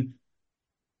one,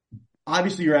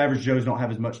 obviously your average Joes don't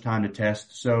have as much time to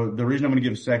test. So the reason I'm going to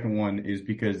give a second one is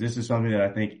because this is something that I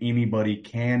think anybody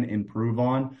can improve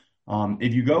on.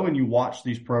 If you go and you watch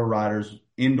these pro riders,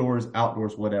 indoors,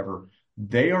 outdoors, whatever,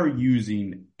 they are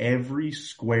using every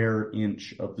square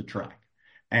inch of the track.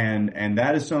 And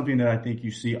that is something that I think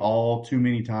you see all too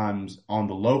many times on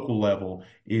the local level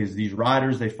is these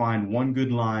riders, they find one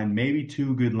good line, maybe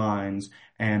two good lines,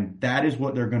 and that is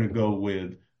what they're going to go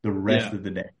with the rest Yeah. of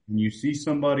the day. And you see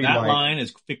somebody That like line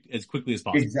as quickly as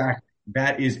possible. exactly.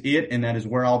 That is it, and that is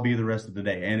where I'll be the rest of the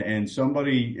day. And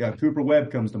somebody, Cooper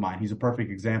Webb comes to mind. He's a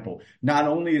perfect example. Not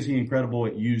only is he incredible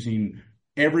at using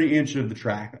every inch of the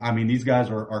track. I mean, these guys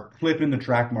are clipping the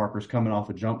track markers coming off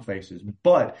of jump faces,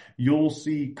 but you'll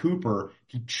see Cooper,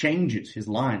 he changes his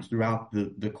lines throughout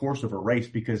the course of a race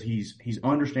because he's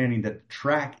understanding that the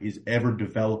track is ever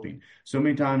developing. So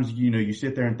many times, you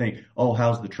sit there and think, oh,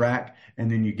 how's the track? And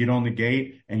then you get on the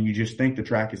gate and you just think the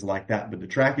track is like that, but the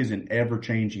track is an ever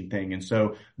changing thing. And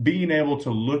so being able to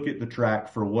look at the track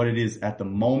for what it is at the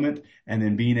moment and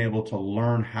then being able to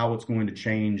learn how it's going to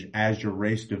change as your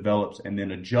race develops and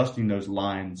then adjusting those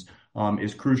lines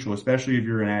is crucial, especially if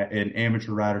you're an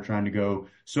amateur rider trying to go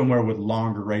somewhere with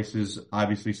longer races,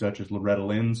 obviously such as Loretta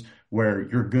Lynn's, where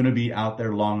you're going to be out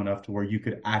there long enough to where you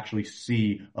could actually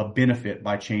see a benefit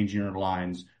by changing your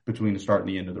lines between the start and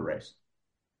the end of the race.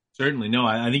 Certainly. No,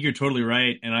 I think you're totally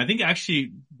right. And I think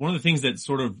actually one of the things that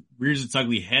sort of rears its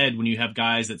ugly head when you have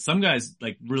guys that some guys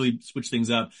like really switch things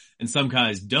up and some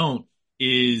guys don't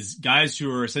is guys who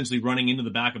are essentially running into the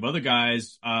back of other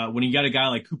guys. When you got a guy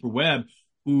like Cooper Webb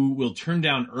who will turn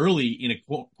down early in a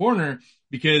corner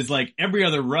because like every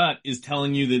other rut is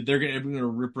telling you that they're going to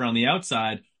rip around the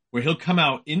outside where he'll come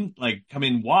in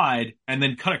wide and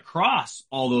then cut across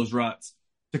all those ruts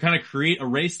to kind of create a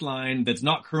race line that's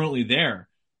not currently there.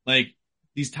 Like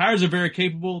these tires are very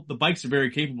capable. The bikes are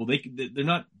very capable. They're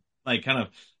not like kind of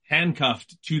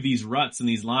handcuffed to these ruts and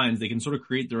these lines. They can sort of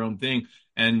create their own thing.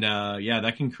 And, yeah,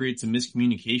 that can create some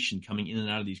miscommunication coming in and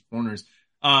out of these corners.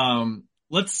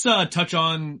 Let's, touch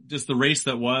on just the race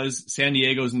that was. San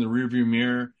Diego's in the rearview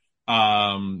mirror.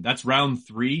 That's round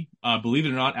 3. Believe it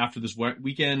or not, after this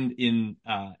weekend in,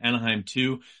 Anaheim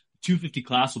 250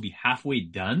 class will be halfway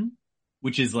done,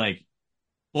 which is like,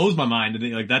 blows my mind. I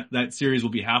think like that series will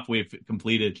be halfway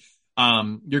completed.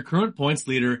 Your current points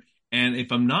leader, and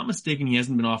if I'm not mistaken, he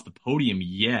hasn't been off the podium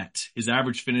yet. His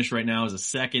average finish right now is a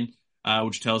second,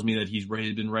 which tells me that he's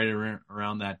been right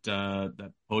around that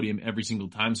podium every single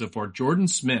time so far. Jordan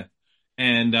Smith,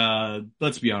 and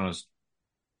let's be honest,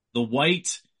 the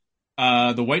white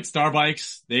the white Star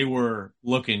bikes, they were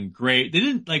looking great. They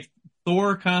didn't like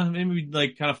Thor kind of maybe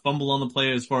like kind of fumble on the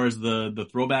play as far as the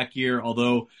throwback gear,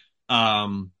 although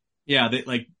yeah, they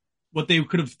like what they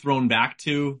could have thrown back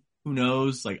to, who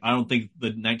knows? Like I don't think the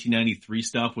 1993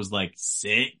 stuff was like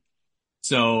sick.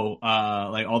 So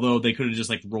like although they could have just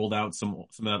like rolled out some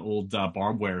of that old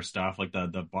barbed wire stuff like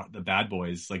the bad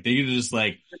boys, like they could have just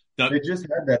like They just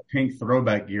had that pink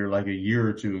throwback gear like a year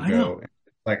or two I know. ago.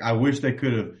 Like I wish they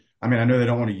could have. I mean, I know they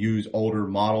don't want to use older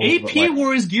models, but AP like,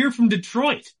 wore his gear from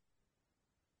Detroit.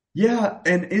 yeah.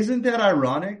 And isn't that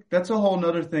ironic? That's a whole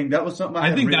nother thing. That was something I I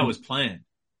had think that written. was planned.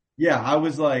 Yeah, I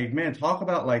was like, man, talk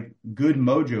about like good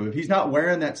mojo. If he's not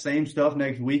wearing that same stuff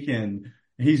next weekend,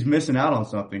 he's missing out on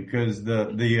something because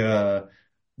the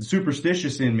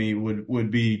superstitious in me would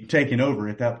be taking over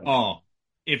at that point. Oh,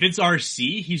 if it's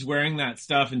RC, he's wearing that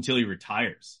stuff until he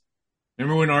retires.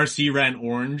 Remember when RC ran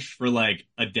orange for like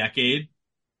a decade?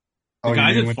 The Oh, you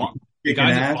guys mean at when Fox, he's the kicking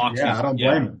guys at ass? Fox Yeah, I must, don't yeah,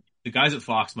 blame him. the guys at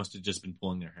Fox must have just been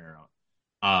pulling their hair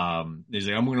out. He's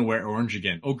like, I'm going to wear orange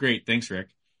again. Oh, great. Thanks, Rick.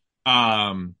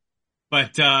 Um,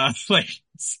 but, like,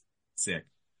 sick.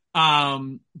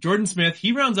 Jordan Smith,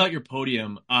 he rounds out your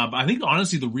podium. But I think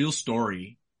honestly the real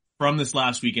story from this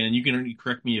last weekend, and you can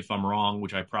correct me if I'm wrong,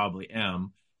 which I probably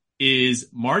am, is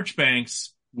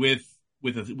Marchbanks with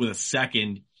a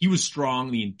second. He was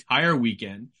strong the entire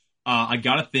weekend. I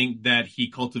gotta think that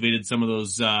he cultivated some of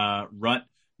those rut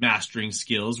mastering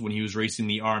skills when he was racing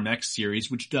the RMX series,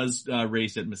 which does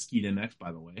race at Mesquite MX,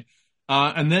 by the way.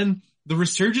 And then the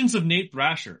resurgence of Nate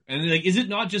Thrasher. And like, is it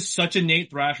not just such a Nate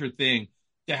Thrasher thing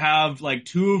to have like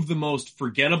two of the most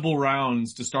forgettable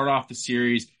rounds to start off the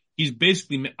series? He's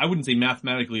basically, I wouldn't say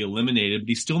mathematically eliminated, but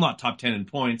he's still not top 10 in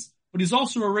points, but he's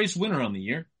also a race winner on the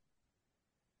year.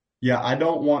 Yeah, I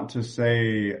don't want to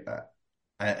say,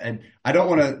 I don't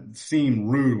want to seem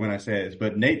rude when I say this,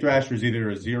 but Nate Thrasher is either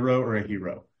a zero or a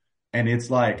hero. And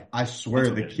it's like, I That's swear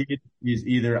the okay. kid is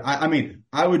either, I mean,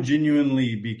 I would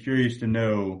genuinely be curious to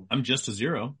know I'm just a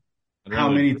zero. I'd how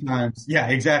rather, many times. Yeah,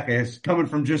 exactly. It's coming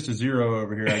from just a zero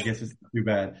over here. I guess it's not too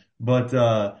bad.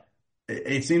 But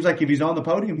it seems like if he's on the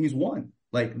podium, he's won.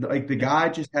 Like the yeah, guy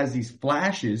just has these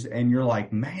flashes, and you're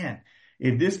like, man,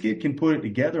 if this kid can put it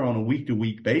together on a week to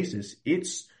week basis,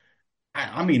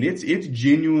 I mean, it's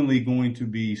genuinely going to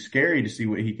be scary to see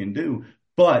what he can do.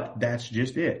 But that's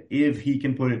just it. If he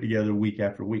can put it together week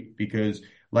after week, because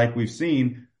like we've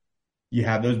seen, you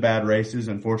have those bad races.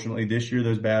 Unfortunately, this year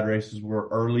those bad races were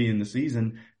early in the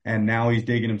season, and now he's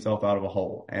digging himself out of a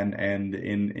hole. And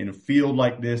in a field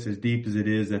like this, as deep as it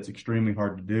is, that's extremely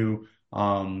hard to do.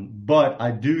 But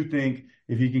I do think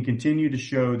if he can continue to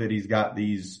show that he's got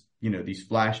these, these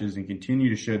flashes and continue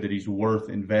to show that he's worth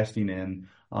investing in,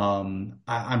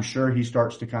 I'm sure he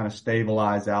starts to kind of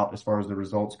stabilize out as far as the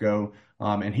results go.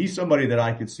 And he's somebody that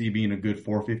I could see being a good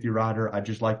 450 rider. I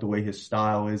just like the way his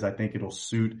style is. I think it'll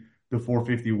suit the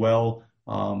 450 well.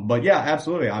 But yeah,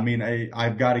 absolutely. I mean,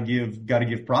 I've got to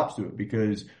give props to it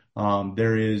because,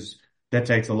 that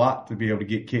takes a lot to be able to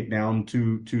get kicked down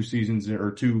two seasons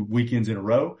or two weekends in a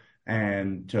row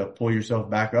and to pull yourself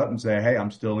back up and say, hey,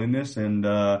 I'm still in this. And,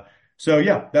 so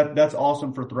yeah, that's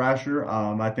awesome for Thrasher.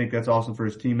 I think that's awesome for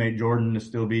his teammate Jordan to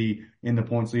still be in the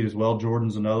points lead as well.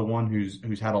 Jordan's another one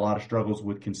who's had a lot of struggles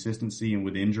with consistency and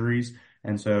with injuries.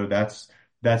 And so that's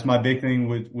my big thing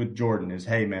with Jordan is,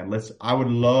 hey man, I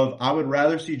would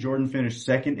rather see Jordan finish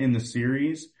second in the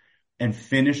series and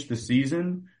finish the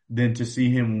season than to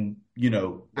see him, yeah,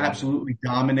 absolutely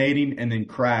dominating and then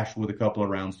crash with a couple of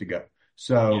rounds to go.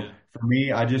 So yeah. for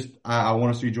me, I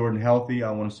want to see Jordan healthy.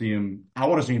 I want to see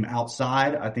him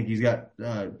outside. I think he's got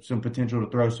some potential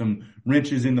to throw some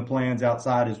wrenches in the plans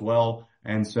outside as well.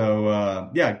 And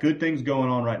so yeah, good things going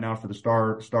on right now for the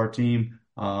star team.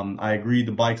 I agree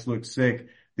the bikes look sick.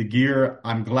 The gear,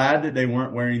 I'm glad that they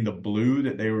weren't wearing the blue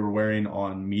that they were wearing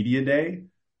on media day.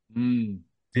 Mm,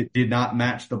 It did not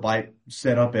match the bike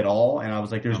setup at all. And I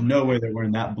was like, there's okay. no way they're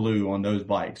wearing that blue on those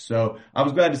bikes. So I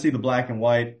was glad to see the black and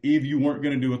white. If you weren't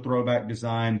going to do a throwback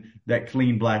design, that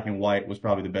clean black and white was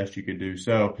probably the best you could do.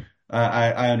 So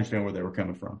I understand where they were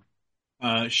coming from.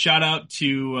 Shout out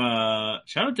to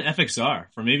FXR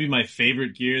for maybe my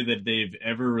favorite gear that they've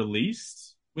ever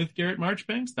released with Garrett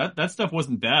Marchbanks. That stuff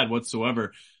wasn't bad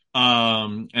whatsoever.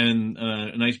 And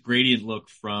a nice gradient look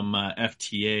from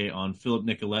FTA on Philip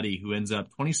Nicoletti, who ends up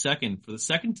 22nd for the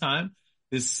second time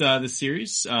this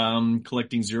series,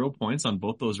 collecting 0 points on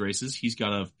both those races. He's got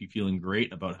to be feeling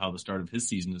great about how the start of his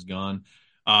season has gone.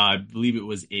 I believe it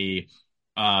was a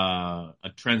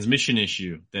transmission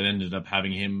issue that ended up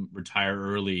having him retire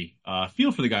early.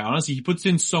 Feel for the guy. Honestly, he puts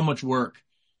in so much work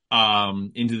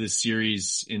into this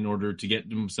series in order to get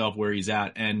himself where he's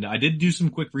at. And I did do some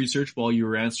quick research while you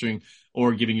were answering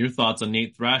or giving your thoughts on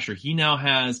Nate Thrasher. He now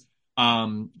has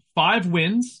 5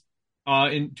 wins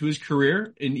into his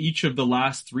career. In each of the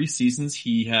last 3 seasons,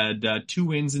 he had 2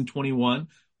 wins in 21,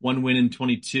 1 win in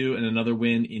 22, and another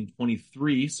win in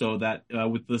 23. So that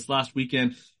with this last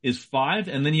weekend is 5.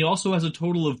 And then he also has a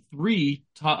total of 3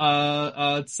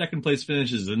 second place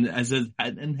finishes and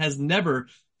has never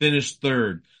finished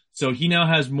third. So he now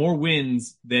has more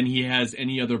wins than he has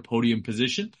any other podium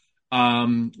position,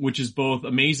 which is both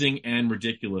amazing and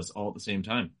ridiculous all at the same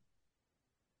time.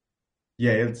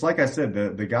 Yeah, it's like I said,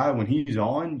 the guy when he's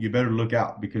on, you better look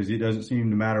out because it doesn't seem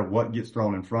to matter what gets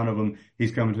thrown in front of him,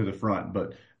 he's coming to the front.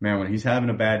 But man, when he's having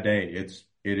a bad day, it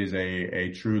is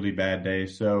a truly bad day.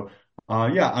 So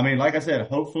yeah, I mean, like I said,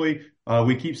 hopefully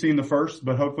we keep seeing the first,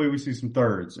 but hopefully we see some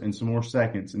thirds and some more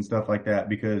seconds and stuff like that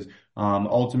because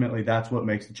ultimately that's what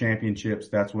makes the championships.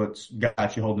 That's what's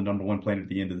got you holding number one plane at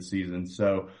the end of the season.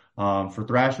 So for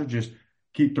Thrasher, just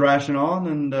keep thrashing on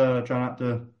and try not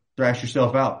to thrash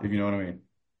yourself out, if you know what I mean.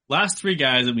 Last 3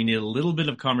 guys that we need a little bit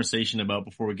of conversation about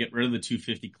before we get rid of the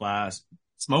 250 class.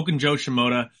 Smoking Joe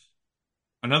Shimoda,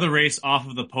 another race off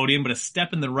of the podium, but a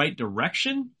step in the right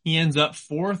direction. He ends up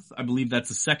fourth. I believe that's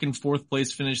the second fourth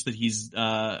place finish that he's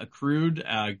accrued,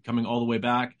 coming all the way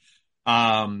back.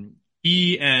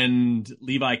 He and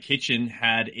Levi Kitchen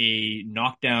had a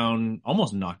knockdown,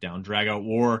 almost knockdown, drag out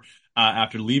war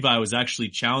after Levi was actually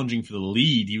challenging for the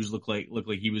lead. He was looked like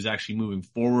he was actually moving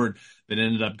forward, but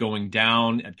ended up going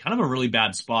down at kind of a really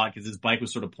bad spot because his bike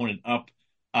was sort of pointed up.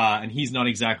 And he's not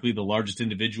exactly the largest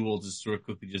individual to sort of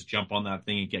quickly just jump on that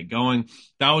thing and get going.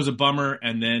 That was a bummer.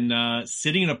 And then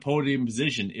sitting in a podium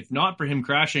position, if not for him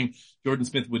crashing, Jordan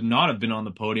Smith would not have been on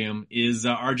the podium, is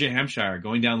RJ Hampshire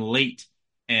going down late.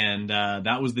 And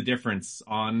that was the difference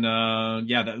on,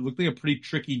 that looked like a pretty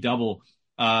tricky double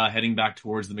heading back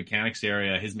towards the mechanics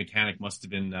area. His mechanic must have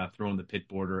been throwing the pit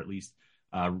board, or at least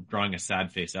drawing a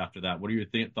sad face after that. What are your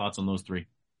thoughts on those three?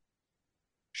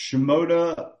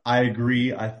 Shimoda, I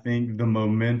agree. I think the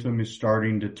momentum is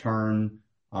starting to turn.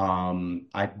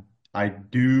 I I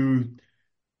do.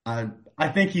 I I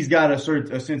think he's got a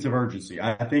sense of urgency.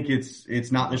 I think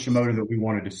it's not the Shimoda that we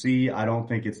wanted to see. I don't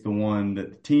think it's the one that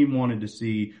the team wanted to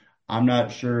see. I'm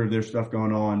not sure if there's stuff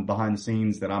going on behind the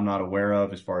scenes that I'm not aware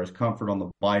of as far as comfort on the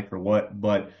bike or what.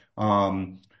 But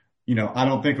I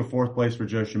don't think a fourth place for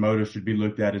Joe Shimoda should be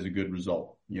looked at as a good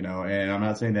result. And I'm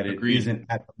not saying that it Agreed. isn't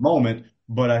at the moment,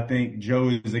 but I think Joe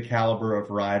is the caliber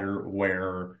of rider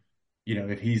where,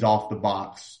 if he's off the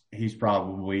box, he's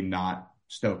probably not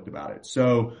stoked about it.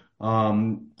 So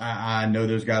I know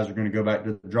those guys are going to go back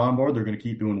to the drawing board. They're going to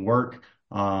keep doing work.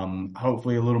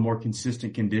 Hopefully a little more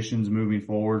consistent conditions moving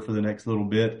forward for the next little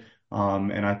bit.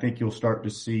 And I think you'll start to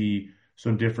see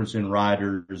some difference in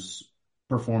riders'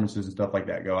 performances and stuff like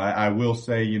that go. I will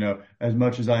say, as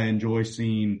much as I enjoy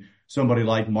seeing somebody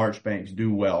like Marchbanks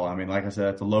do well, I mean, like I said,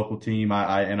 that's a local team.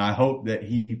 I hope that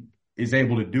he is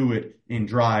able to do it in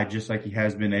dry, just like he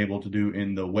has been able to do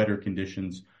in the wetter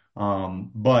conditions.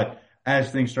 But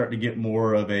as things start to get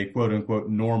more of a quote unquote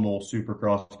normal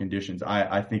supercross conditions,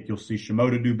 I think you'll see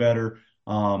Shimoda do better.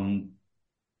 Man,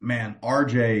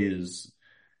 RJ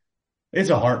it's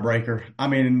a heartbreaker. I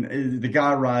mean, the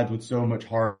guy rides with so much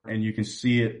heart, and you can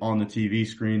see it on the TV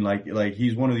screen. Like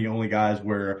he's one of the only guys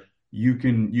where you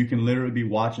can literally be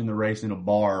watching the race in a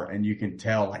bar and you can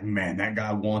tell, like, man, that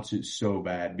guy wants it so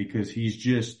bad, because he's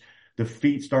just, the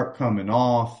feet start coming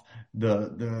off.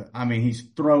 I mean, he's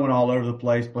throwing all over the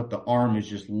place, but the arm is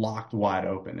just locked wide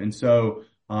open. And so,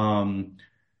 I'm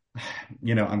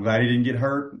glad he didn't get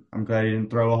hurt. I'm glad he didn't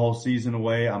throw a whole season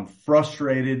away. I'm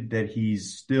frustrated that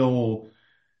he's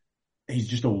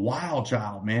just a wild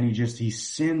child, man. He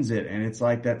sends it, and it's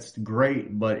like, that's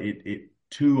great, but it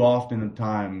too often the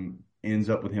time ends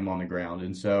up with him on the ground.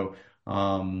 And so,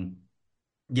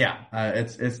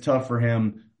 it's tough for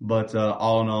him, but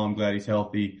all in all, I'm glad he's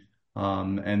healthy.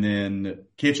 And then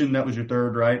Kitchen, that was your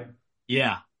third, right?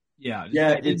 Yeah, yeah.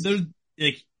 Yeah,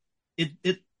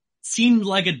 It seemed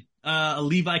like a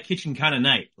Levi Kitchen kind of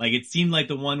night. Like, it seemed like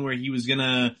the one where he was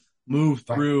gonna move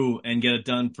through and get it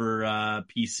done for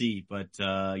PC. But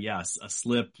a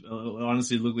slip.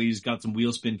 Honestly, it looked like he's got some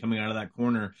wheel spin coming out of that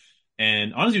corner.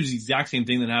 And honestly, it was the exact same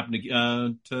thing that happened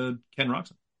to Ken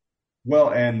Roxon. well,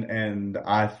 and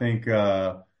I think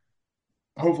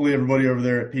hopefully everybody over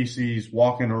there at PC's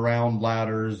walking around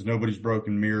ladders. Nobody's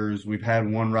broken mirrors. We've had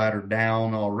one rider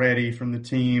down already from the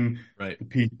team. Right. The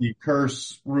PC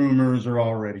curse rumors are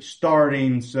already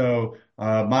starting. So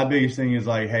my biggest thing is,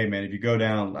 like, hey man, if you go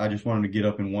down, I just want him to get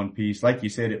up in one piece. Like you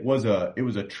said, it was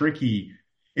a tricky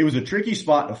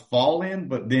spot to fall in,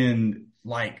 but then,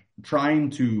 like, trying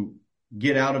to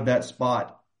get out of that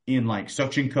spot in, like,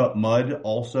 suction cup mud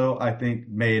also, I think,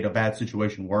 made a bad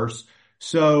situation worse.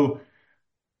 So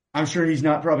I'm sure he's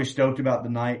not probably stoked about the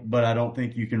night, but I don't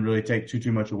think you can really take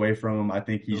too much away from him. I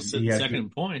think He'll sit second in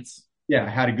points. yeah,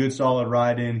 had a good solid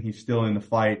ride in. He's still in the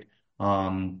fight.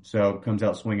 So comes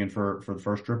out swinging for the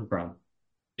first Triple Crown.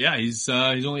 Yeah, he's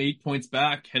only 8 points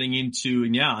back heading into,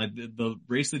 and yeah, the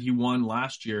race that he won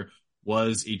last year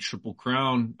was a Triple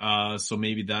Crown. So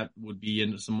maybe that would be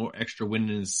in some more extra wind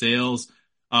in his sails.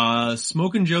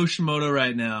 Smoking Joe Shimoda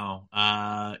right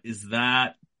now, is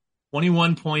that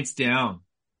 21 points down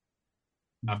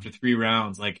after 3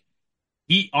 rounds. Like,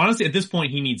 he honestly, at this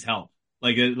point, he needs help.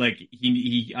 I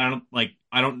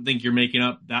don't think you're making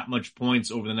up that much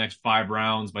points over the next 5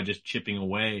 rounds by just chipping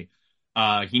away.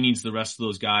 He needs the rest of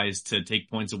those guys to take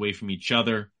points away from each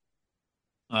other.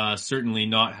 Certainly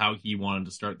not how he wanted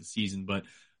to start the season, but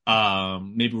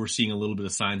maybe we're seeing a little bit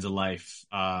of signs of life.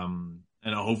 And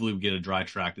hopefully we get a dry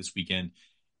track this weekend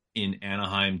in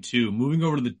Anaheim too. Moving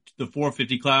over to the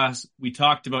 450 class, we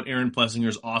talked about Aaron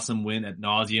Plessinger's awesome win at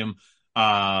nauseum.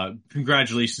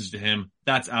 Congratulations to him.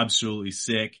 That's absolutely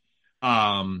sick.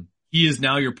 He is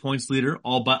now your points leader,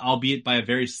 albeit by a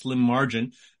very slim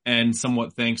margin, and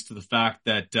somewhat thanks to the fact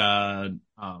that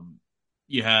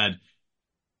you had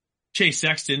Chase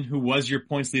Sexton, who was your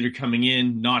points leader coming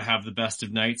in, not have the best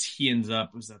of nights. He ends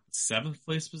up, was that the seventh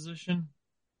place position?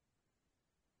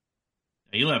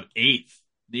 You'll have eighth.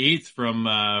 The eighth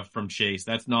from Chase.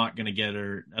 That's not gonna get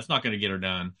her. That's not gonna get her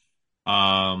done.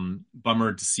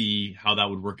 Bummer to see how that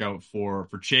would work out for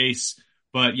Chase.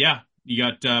 But yeah, you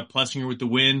got Plessinger with the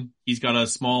win. He's got a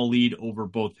small lead over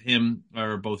both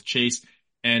Chase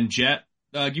and Jet.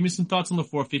 Give me some thoughts on the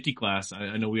 450 class.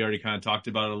 I know we already kind of talked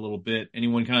about it a little bit.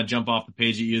 Anyone kind of jump off the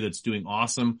page at you that's doing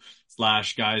awesome,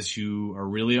 slash guys who are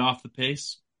really off the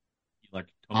pace? Like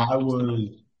Tomac I and stuff? was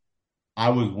I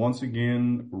was once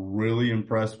again really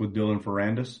impressed with Dylan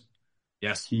Ferrandis.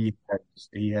 Yes, He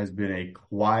has been a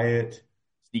quiet,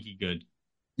 sneaky good.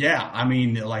 yeah, I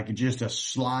mean, like just a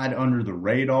slide under the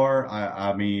radar.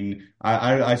 I mean,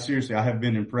 I seriously, I have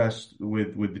been impressed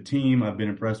with the team. I've been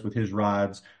impressed with his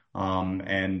rides.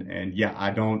 And yeah,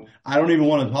 I don't even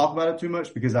want to talk about it too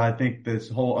much because I think this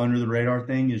whole under the radar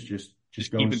thing is just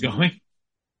Just keep going it super. going.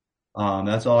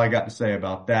 That's all I got to say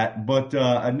about that. But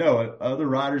I know other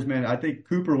riders, man, I think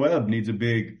Cooper Webb needs a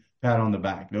big pat on the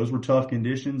back. Those were tough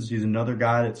conditions. He's another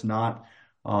guy that's not.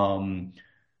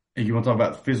 If you want to talk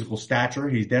about physical stature,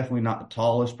 he's definitely not the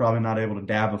tallest, probably not able to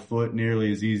dab a foot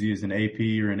nearly as easy as an AP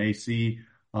or an AC.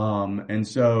 And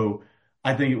so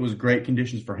I think it was great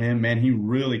conditions for him. Man, he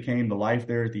really came to life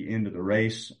there at the end of the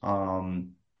race.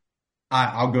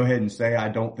 I'll go ahead and say I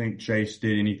don't think Chase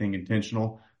did anything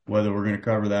intentional, whether we're going to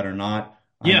cover that or not.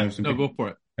 I Yeah, know no, go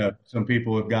for it. some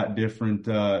people have got different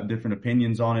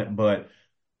opinions on it, but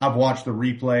I've watched the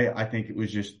replay. I think it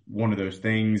was just one of those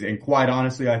things. And quite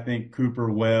honestly, I think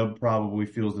Cooper Webb probably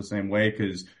feels the same way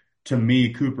because to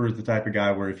me, Cooper is the type of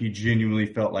guy where if he genuinely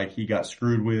felt like he got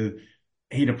screwed with,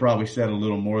 he'd have probably said a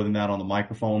little more than that on the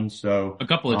microphone. So, A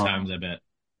couple of times, I bet.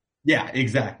 yeah,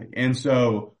 exactly. And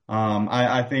so,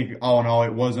 I think all in all,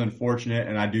 it was unfortunate.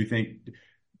 And I do think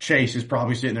Chase is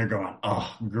probably sitting there going,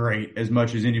 oh, great, as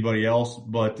much as anybody else.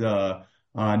 But,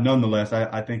 nonetheless,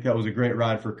 I think that was a great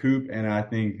ride for Coop. And I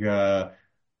think,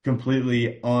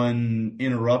 completely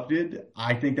uninterrupted,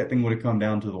 I think that thing would have come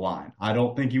down to the line. I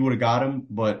don't think he would have got him,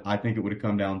 but I think it would have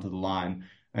come down to the line.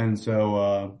 And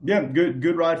so, yeah,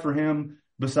 good ride for him.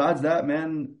 Besides that,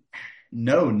 man,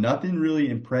 no, nothing really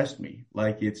impressed me.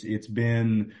 Like it's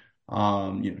been,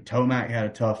 Tomac had a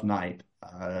tough night.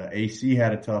 AC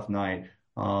had a tough night.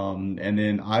 And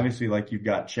then obviously like you've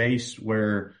got Chase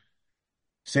where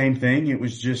same thing. It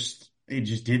just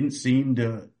didn't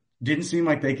seem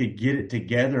like they could get it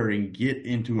together and get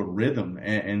into a rhythm.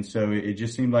 And so it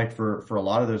just seemed like for a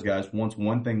lot of those guys, once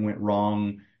one thing went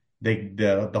wrong,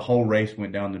 the whole race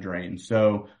went down the drain.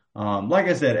 So, like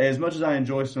I said, as much as I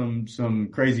enjoy some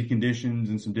crazy conditions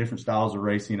and some different styles of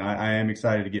racing, I am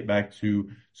excited to get back to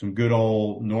some good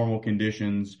old normal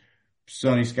conditions,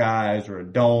 sunny skies or a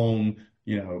dome.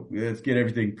 Let's get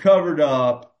everything covered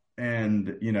up and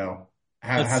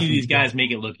have, Let's have see some these guys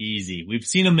make it look easy. We've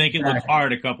seen them make it look fun.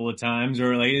 hard a couple of times,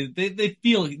 or like they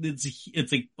feel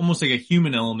it's like almost like a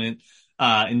human element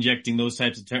injecting those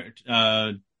types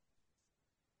of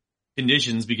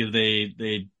conditions because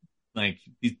they like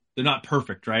they're not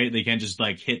perfect, right? They can't just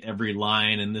like hit every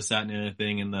line and this, that, and the other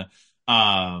thing. And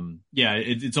yeah,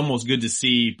 it's almost good to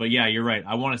see. But yeah, you're right.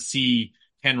 I want to see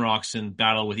Ken Roxon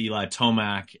battle with Eli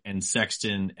Tomac and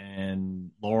Sexton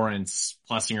and Lawrence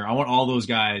Plessinger. I want all those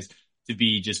guys to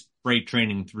be just freight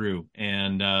training through.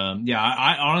 And yeah,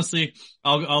 I honestly,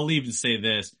 I'll leave to say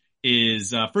this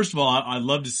is first of all, I'd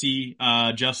love to see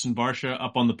Justin Barsha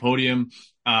up on the podium.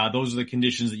 Those are the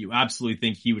conditions that you absolutely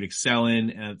think he would excel in,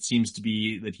 and it seems to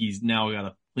be that he's now got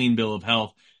a clean bill of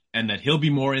health and that he'll be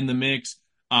more in the mix.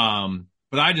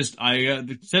 But I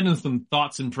send some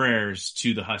thoughts and prayers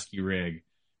to the Husky rig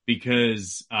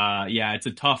because yeah, it's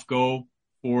a tough go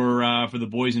for the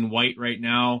boys in white right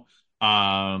now.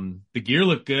 The gear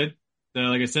looked good.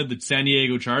 Like I said, the San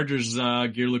Diego Chargers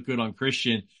gear looked good on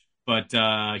Christian, but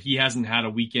he hasn't had a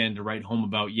weekend to write home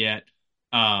about yet.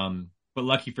 But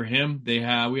lucky for him, we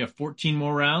have 14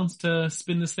 more rounds to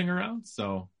spin this thing around.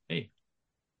 So hey,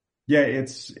 Yeah,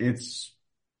 it's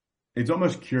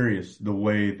almost curious the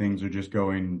way things are just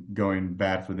going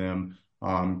bad for them.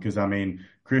 Because I mean,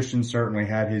 Christian certainly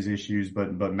had his issues,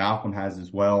 but Malcolm has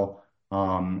as well.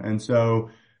 And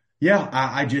so yeah,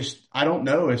 I don't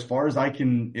know as far as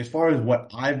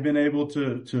what I've been able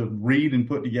to read and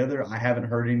put together, I haven't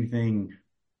heard anything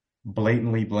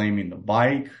blatantly blaming the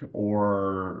bike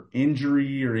or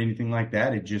injury or anything like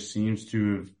that. It just seems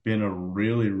to have been a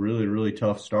really, really, really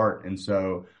tough start. And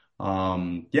so, yeah,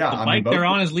 The I mean, bike both they're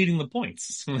on is leading the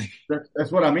points. Like,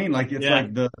 that's what I mean. Like it's yeah.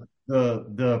 like the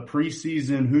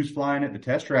preseason who's flying at the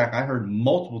test track. I heard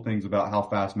multiple things about how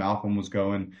fast Malcolm was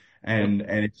going, Yep.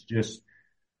 and it's just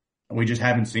we just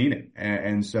haven't seen it.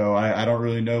 And so I don't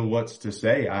really know what's to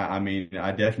say. I mean,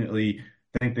 I definitely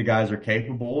think the guys are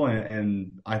capable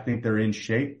and I think they're in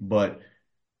shape, but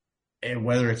and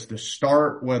whether it's the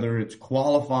start, whether it's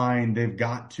qualifying, they've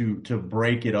got to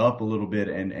break it up a little bit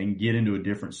and get into a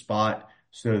different spot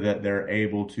so that they're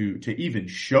able to even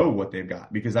show what they've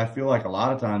got. Because I feel like a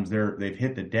lot of times they've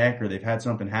hit the deck or they've had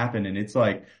something happen and it's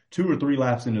like 2 or 3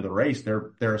 laps into the race,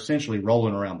 they're essentially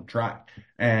rolling around the track.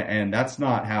 And that's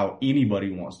not how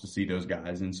anybody wants to see those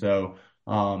guys. And so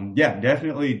yeah,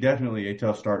 definitely a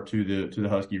tough start to the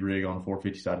Husky rig on the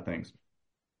 450 side of things.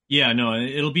 Yeah, no,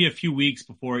 it'll be a few weeks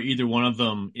before either one of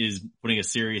them is putting a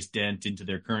serious dent into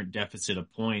their current deficit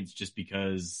of points, just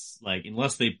because, like,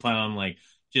 unless they plan on, like,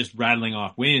 just rattling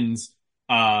off wins,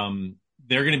 they're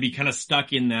going to be kind of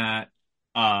stuck in that,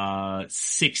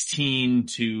 16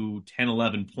 to 10,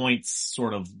 11 points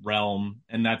sort of realm.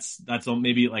 And that's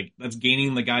maybe like, that's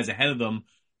gaining the guys ahead of them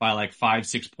by like 5,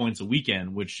 6 points a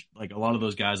weekend, which, like, a lot of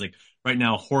those guys, like, right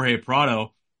now, Jorge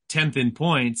Prado, 10th in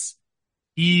points.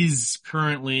 He's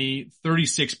currently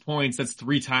 36 points. That's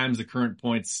 3 times the current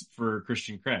points for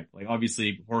Christian Craig. Like,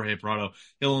 obviously, Jorge Prado,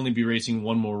 he'll only be racing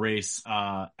one more race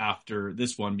after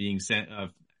this one being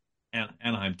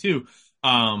Anaheim too.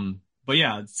 But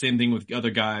yeah, same thing with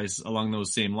other guys along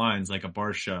those same lines, like a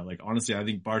Barsha. Like, honestly, I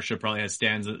think Barsha probably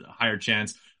stands a higher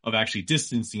chance of actually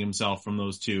distancing himself from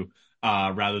those two,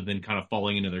 rather than kind of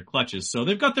falling into their clutches. So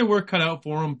they've got their work cut out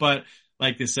for them. But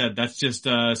like I said, that's just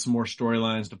some more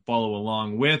storylines to follow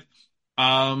along with.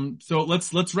 So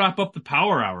let's wrap up the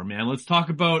power hour, man. Let's talk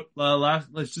about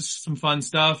let's just some fun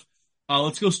stuff.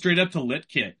 Let's go straight up to Lit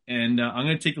Kit, and I'm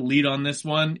gonna take the lead on this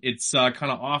one. It's kind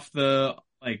of off the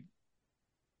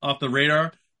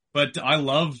radar, but I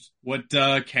loved what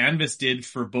Canvas did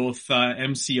for both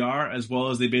MCR as well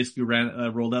as they basically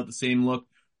rolled out the same look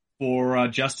for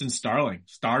Justin Starling.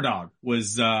 Stardog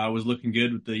was looking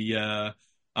good with the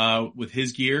with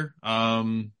his gear.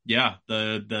 Yeah,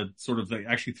 the sort of like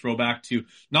actually throwback to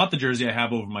not the jersey I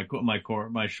have over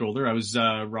my shoulder. I was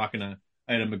rocking I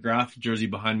had a McGrath jersey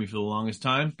behind me for the longest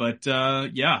time, but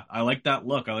yeah, I like that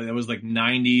look. It was like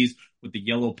 90s with the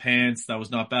yellow pants. That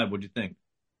was not bad. What'd you think?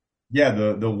 Yeah,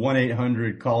 the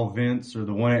 1-800 call Vince or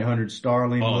the 1-800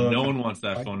 Starling Oh, look. no one wants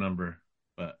that phone number,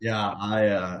 but Yeah,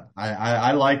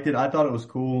 I liked it. I thought it was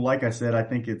cool. Like I said, I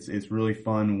think it's really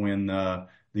fun when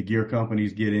the gear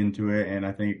companies get into it, and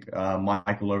I think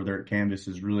Michael over there at Canvas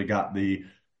has really got the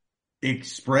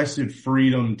expressive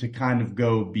freedom to kind of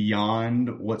go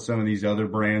beyond what some of these other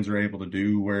brands are able to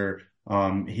do, where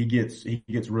he gets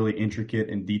really intricate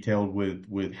and detailed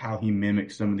with how he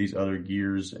mimics some of these other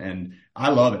gears, and I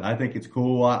love it. I think it's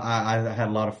cool. I had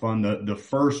a lot of fun. The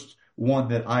first one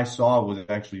that I saw was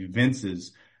actually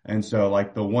Vince's, and so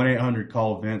like the 1-800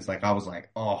 call Vince, like I was like,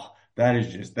 oh,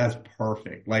 that's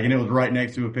perfect. Like, and it was right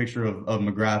next to a picture of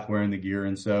McGrath wearing the gear,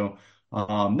 and so.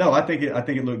 No, I think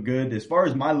it looked good. As far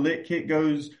as my lit kit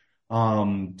goes,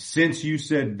 since you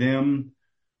said them,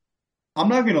 I'm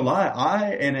not gonna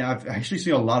lie. And I've actually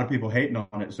seen a lot of people hating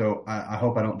on it, so I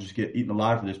hope I don't just get eaten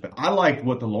alive for this. But I liked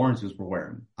what the Lawrences were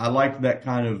wearing. I liked that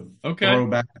kind of okay.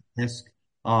 throwback-esque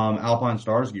Alpine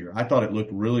Stars gear. I thought it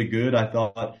looked really good. I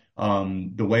thought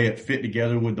the way it fit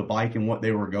together with the bike and what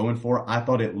they were going for, I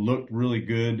thought it looked really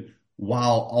good.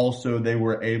 While also they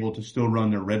were able to still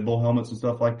run their Red Bull helmets and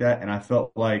stuff like that. And I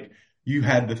felt like you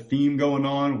had the theme going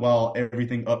on while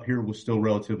everything up here was still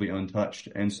relatively untouched.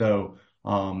 And so.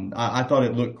 I thought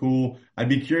it looked cool. I'd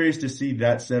be curious to see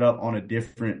that set up on a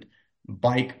different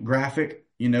bike graphic,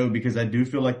 because I do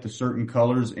feel like the certain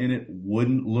colors in it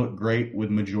wouldn't look great with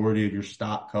majority of your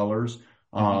stock colors.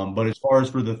 Mhm. But as far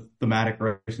as for the thematic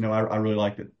race, I really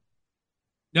liked it.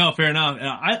 No, fair enough.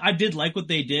 I did like what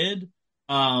they did.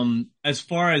 As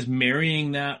far as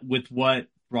marrying that with what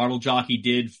Throttle Jockey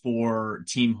did for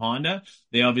Team Honda,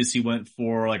 they obviously went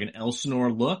for like an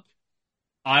Elsinore look.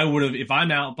 I would have, if I'm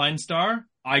Alpine Star,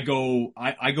 I go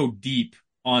deep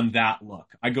on that look.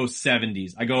 I go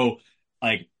 70s. I go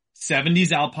like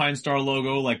 70s Alpine Star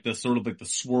logo, like the sort of like the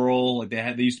swirl, like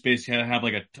they used to basically have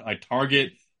like a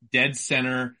target dead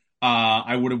center.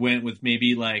 I would have went with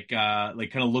maybe like kind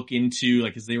of look into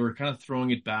like, cause they were kind of throwing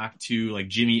it back to like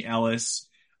Jimmy Ellis,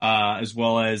 as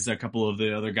well as a couple of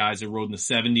the other guys that rode in the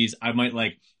 70s. I might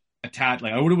like attach,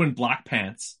 like I would have went black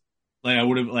pants. Like I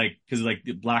would have like, cause like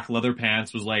the black leather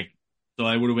pants was like, so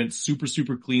I would have went super,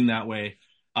 super clean that way.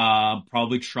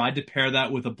 Probably tried to pair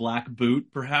that with a black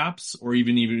boot perhaps, or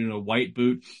even a white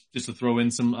boot just to throw in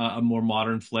some, a more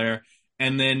modern flair.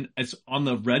 And then it's on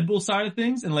the Red Bull side of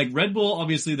things. And like Red Bull,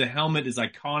 obviously the helmet is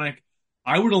iconic.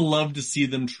 I would have loved to see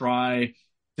them try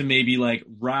to maybe like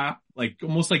wrap, like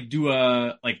almost like do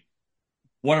like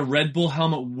what a Red Bull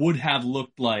helmet would have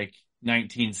looked like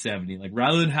 1970. Like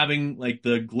rather than having like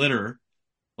the glitter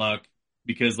look,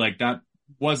 because like that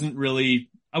wasn't really,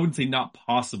 I wouldn't say not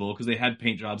possible because they had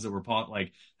paint jobs that were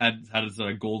like had a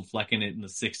sort of gold fleck in it in the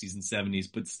 60s and 70s,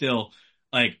 but still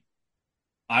like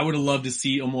I would have loved to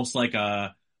see almost like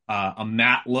a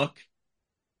matte look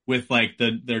with like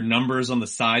their numbers on the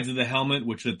sides of the helmet,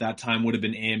 which at that time would have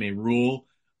been AMA rule.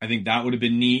 I think that would have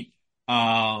been neat.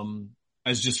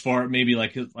 As just far maybe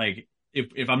like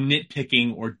if I'm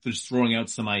nitpicking or just throwing out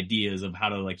some ideas of how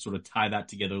to like sort of tie that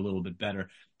together a little bit better,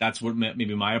 that's what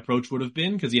maybe my approach would have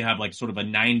been, because you have like sort of a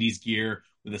 90s gear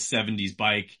with a 70s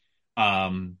bike.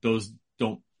 Those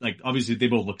don't like, obviously they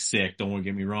both look sick, don't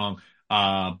get me wrong.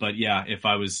 But yeah, if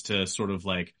I was to sort of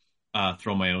like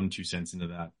throw my own 2 cents into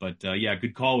that. But yeah,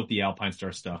 good call with the Alpine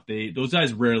Star stuff. Those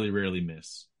guys rarely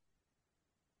miss.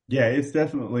 Yeah, it's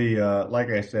definitely like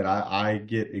I said, I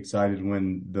get excited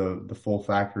when the full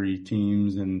factory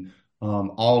teams and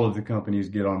all of the companies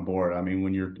get on board. I mean,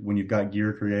 when you've got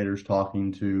gear creators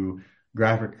talking to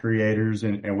graphic creators,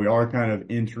 and we are kind of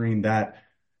entering that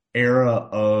era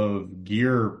of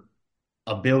gear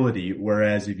ability.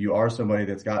 Whereas if you are somebody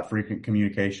that's got frequent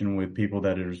communication with people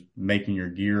that are making your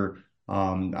gear,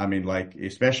 I mean, like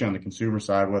especially on the consumer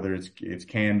side, whether it's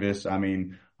canvas, I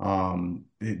mean,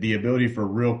 the ability for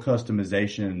real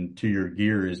customization to your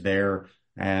gear is there.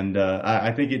 And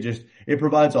I think it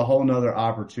provides a whole nother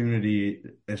opportunity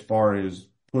as far as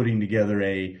putting together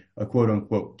a quote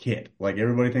unquote kit. Like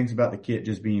everybody thinks about the kit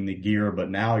just being the gear,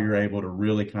 but now you're able to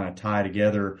really kind of tie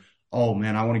together. Oh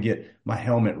man, I want to get my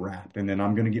helmet wrapped, and then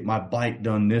I'm going to get my bike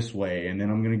done this way, and then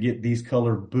I'm going to get these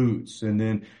colored boots. And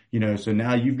then, so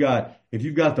now if you've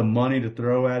got the money to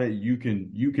throw at it, you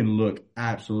can look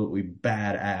absolutely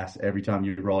badass every time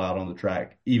you roll out on the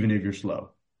track, even if you're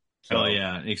slow. So, oh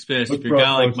yeah, especially if you're a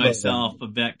guy like myself, a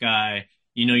vet guy,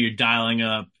 you're dialing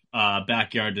up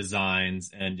backyard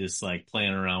designs and just like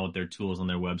playing around with their tools on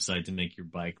their website to make your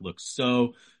bike look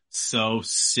so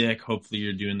sick. Hopefully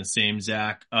you're doing the same,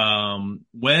 Zach.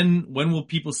 When will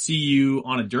people see you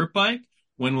on a dirt bike?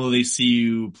 When will they see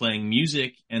you playing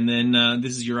music? And then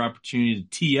this is your opportunity to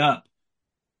tee up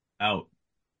out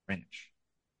ranch.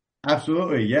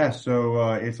 Absolutely, yeah.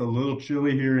 So it's a little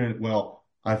chilly here, and well,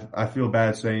 I feel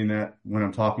bad saying that when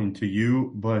I'm talking to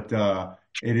you, but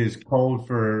it is cold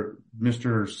for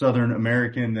Mr. Southern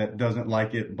American that doesn't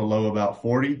like it below about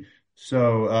 40.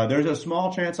 So there's a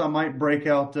small chance I might break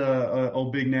out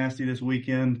old Big Nasty this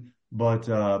weekend, but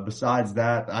besides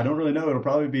that, I don't really know. It'll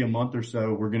probably be a month or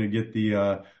so. We're going to get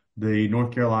the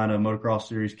North Carolina Motocross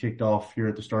Series kicked off here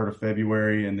at the start of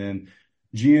February, and then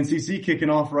GNCC kicking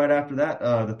off right after that,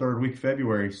 the third week of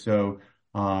February. So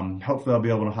hopefully I'll be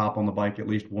able to hop on the bike at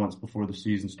least once before the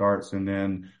season starts, and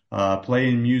then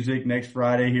playing music next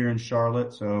Friday here in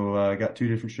Charlotte. So I got 2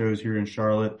 different shows here in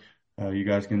Charlotte. You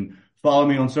guys can follow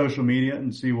me on social media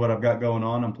and see what I've got going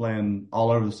on. I'm playing all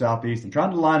over the Southeast. I'm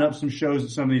trying to line up some shows at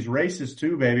some of these races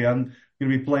too, baby. I'm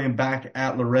going to be playing back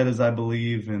at Loretta's, I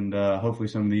believe, and hopefully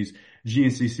some of these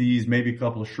GNCCs, maybe a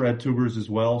couple of shred tours as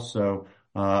well. So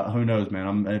who knows, man?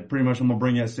 I'm going to bring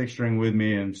that 6-string with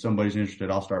me, and if somebody's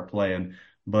interested, I'll start playing.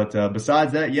 But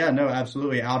besides that, yeah, no,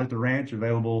 absolutely. Out at the ranch,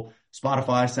 available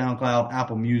Spotify, SoundCloud,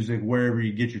 Apple Music, wherever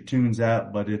you get your tunes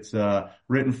at. But it's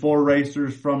written for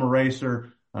racers from a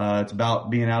racer. It's about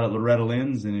being out at Loretta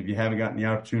Lynn's, and if you haven't gotten the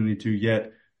opportunity to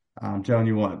yet, I'm telling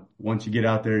you what, once you get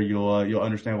out there, you'll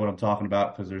understand what I'm talking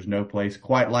about, because there's no place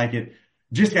quite like it.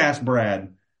 Just ask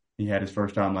Brad. He had his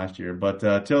first time last year.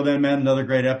 But till then, man, another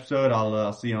great episode.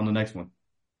 I'll see you on the next one.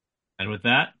 And with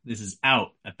that, this is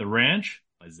Out at the Ranch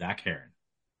by Zach Heron.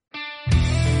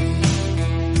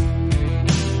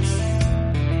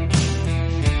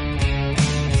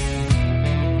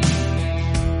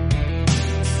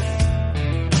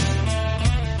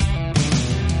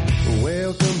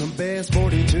 Welcome to best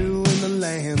 42 in the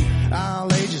land.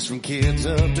 All ages from kids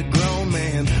up to grown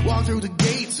men. Walk through the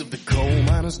gates of the coal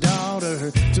miner's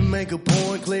daughter to make a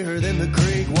point clearer than the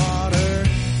creek water.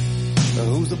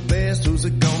 Who's the best? Who's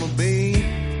it gonna be?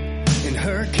 In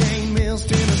Hurricane Mills,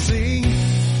 Tennessee.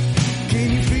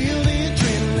 Can you feel the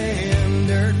adrenaline?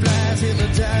 Dirt flies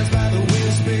hypnotized by the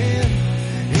wheel spin.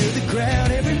 Hear the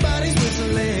crowd, everybody's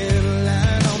whistling.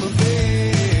 Line on the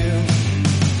field.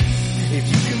 If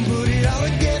you can put it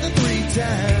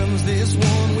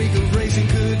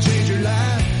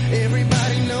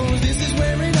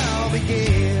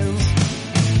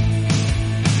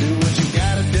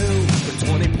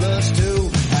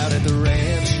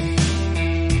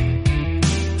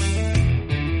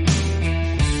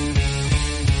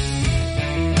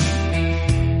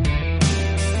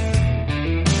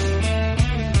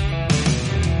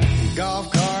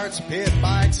go-karts, pit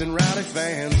bikes, and rowdy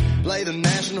fans. Play the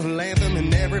national anthem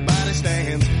and everybody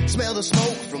stands. Smell the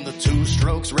smoke from the two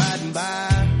strokes riding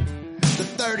by. The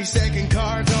 30-second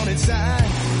cards on its side.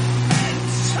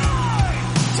 It's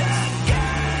time to get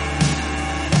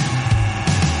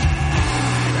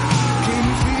out. Can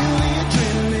you feel the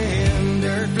adrenaline?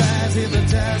 Dirt flies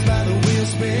hypnotized by the wheel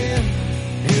spin.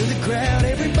 Hear the crowd,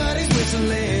 everybody's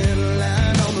whistling.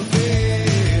 Line on the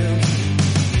fence.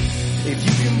 If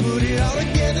you can put it all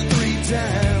together 3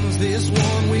 times, this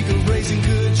 1 week of racing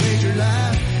could change your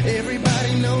life.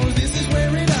 Everybody knows this is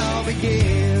where it all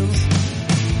begins.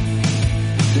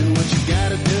 Do what you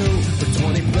gotta do for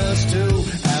 20 plus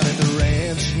 2.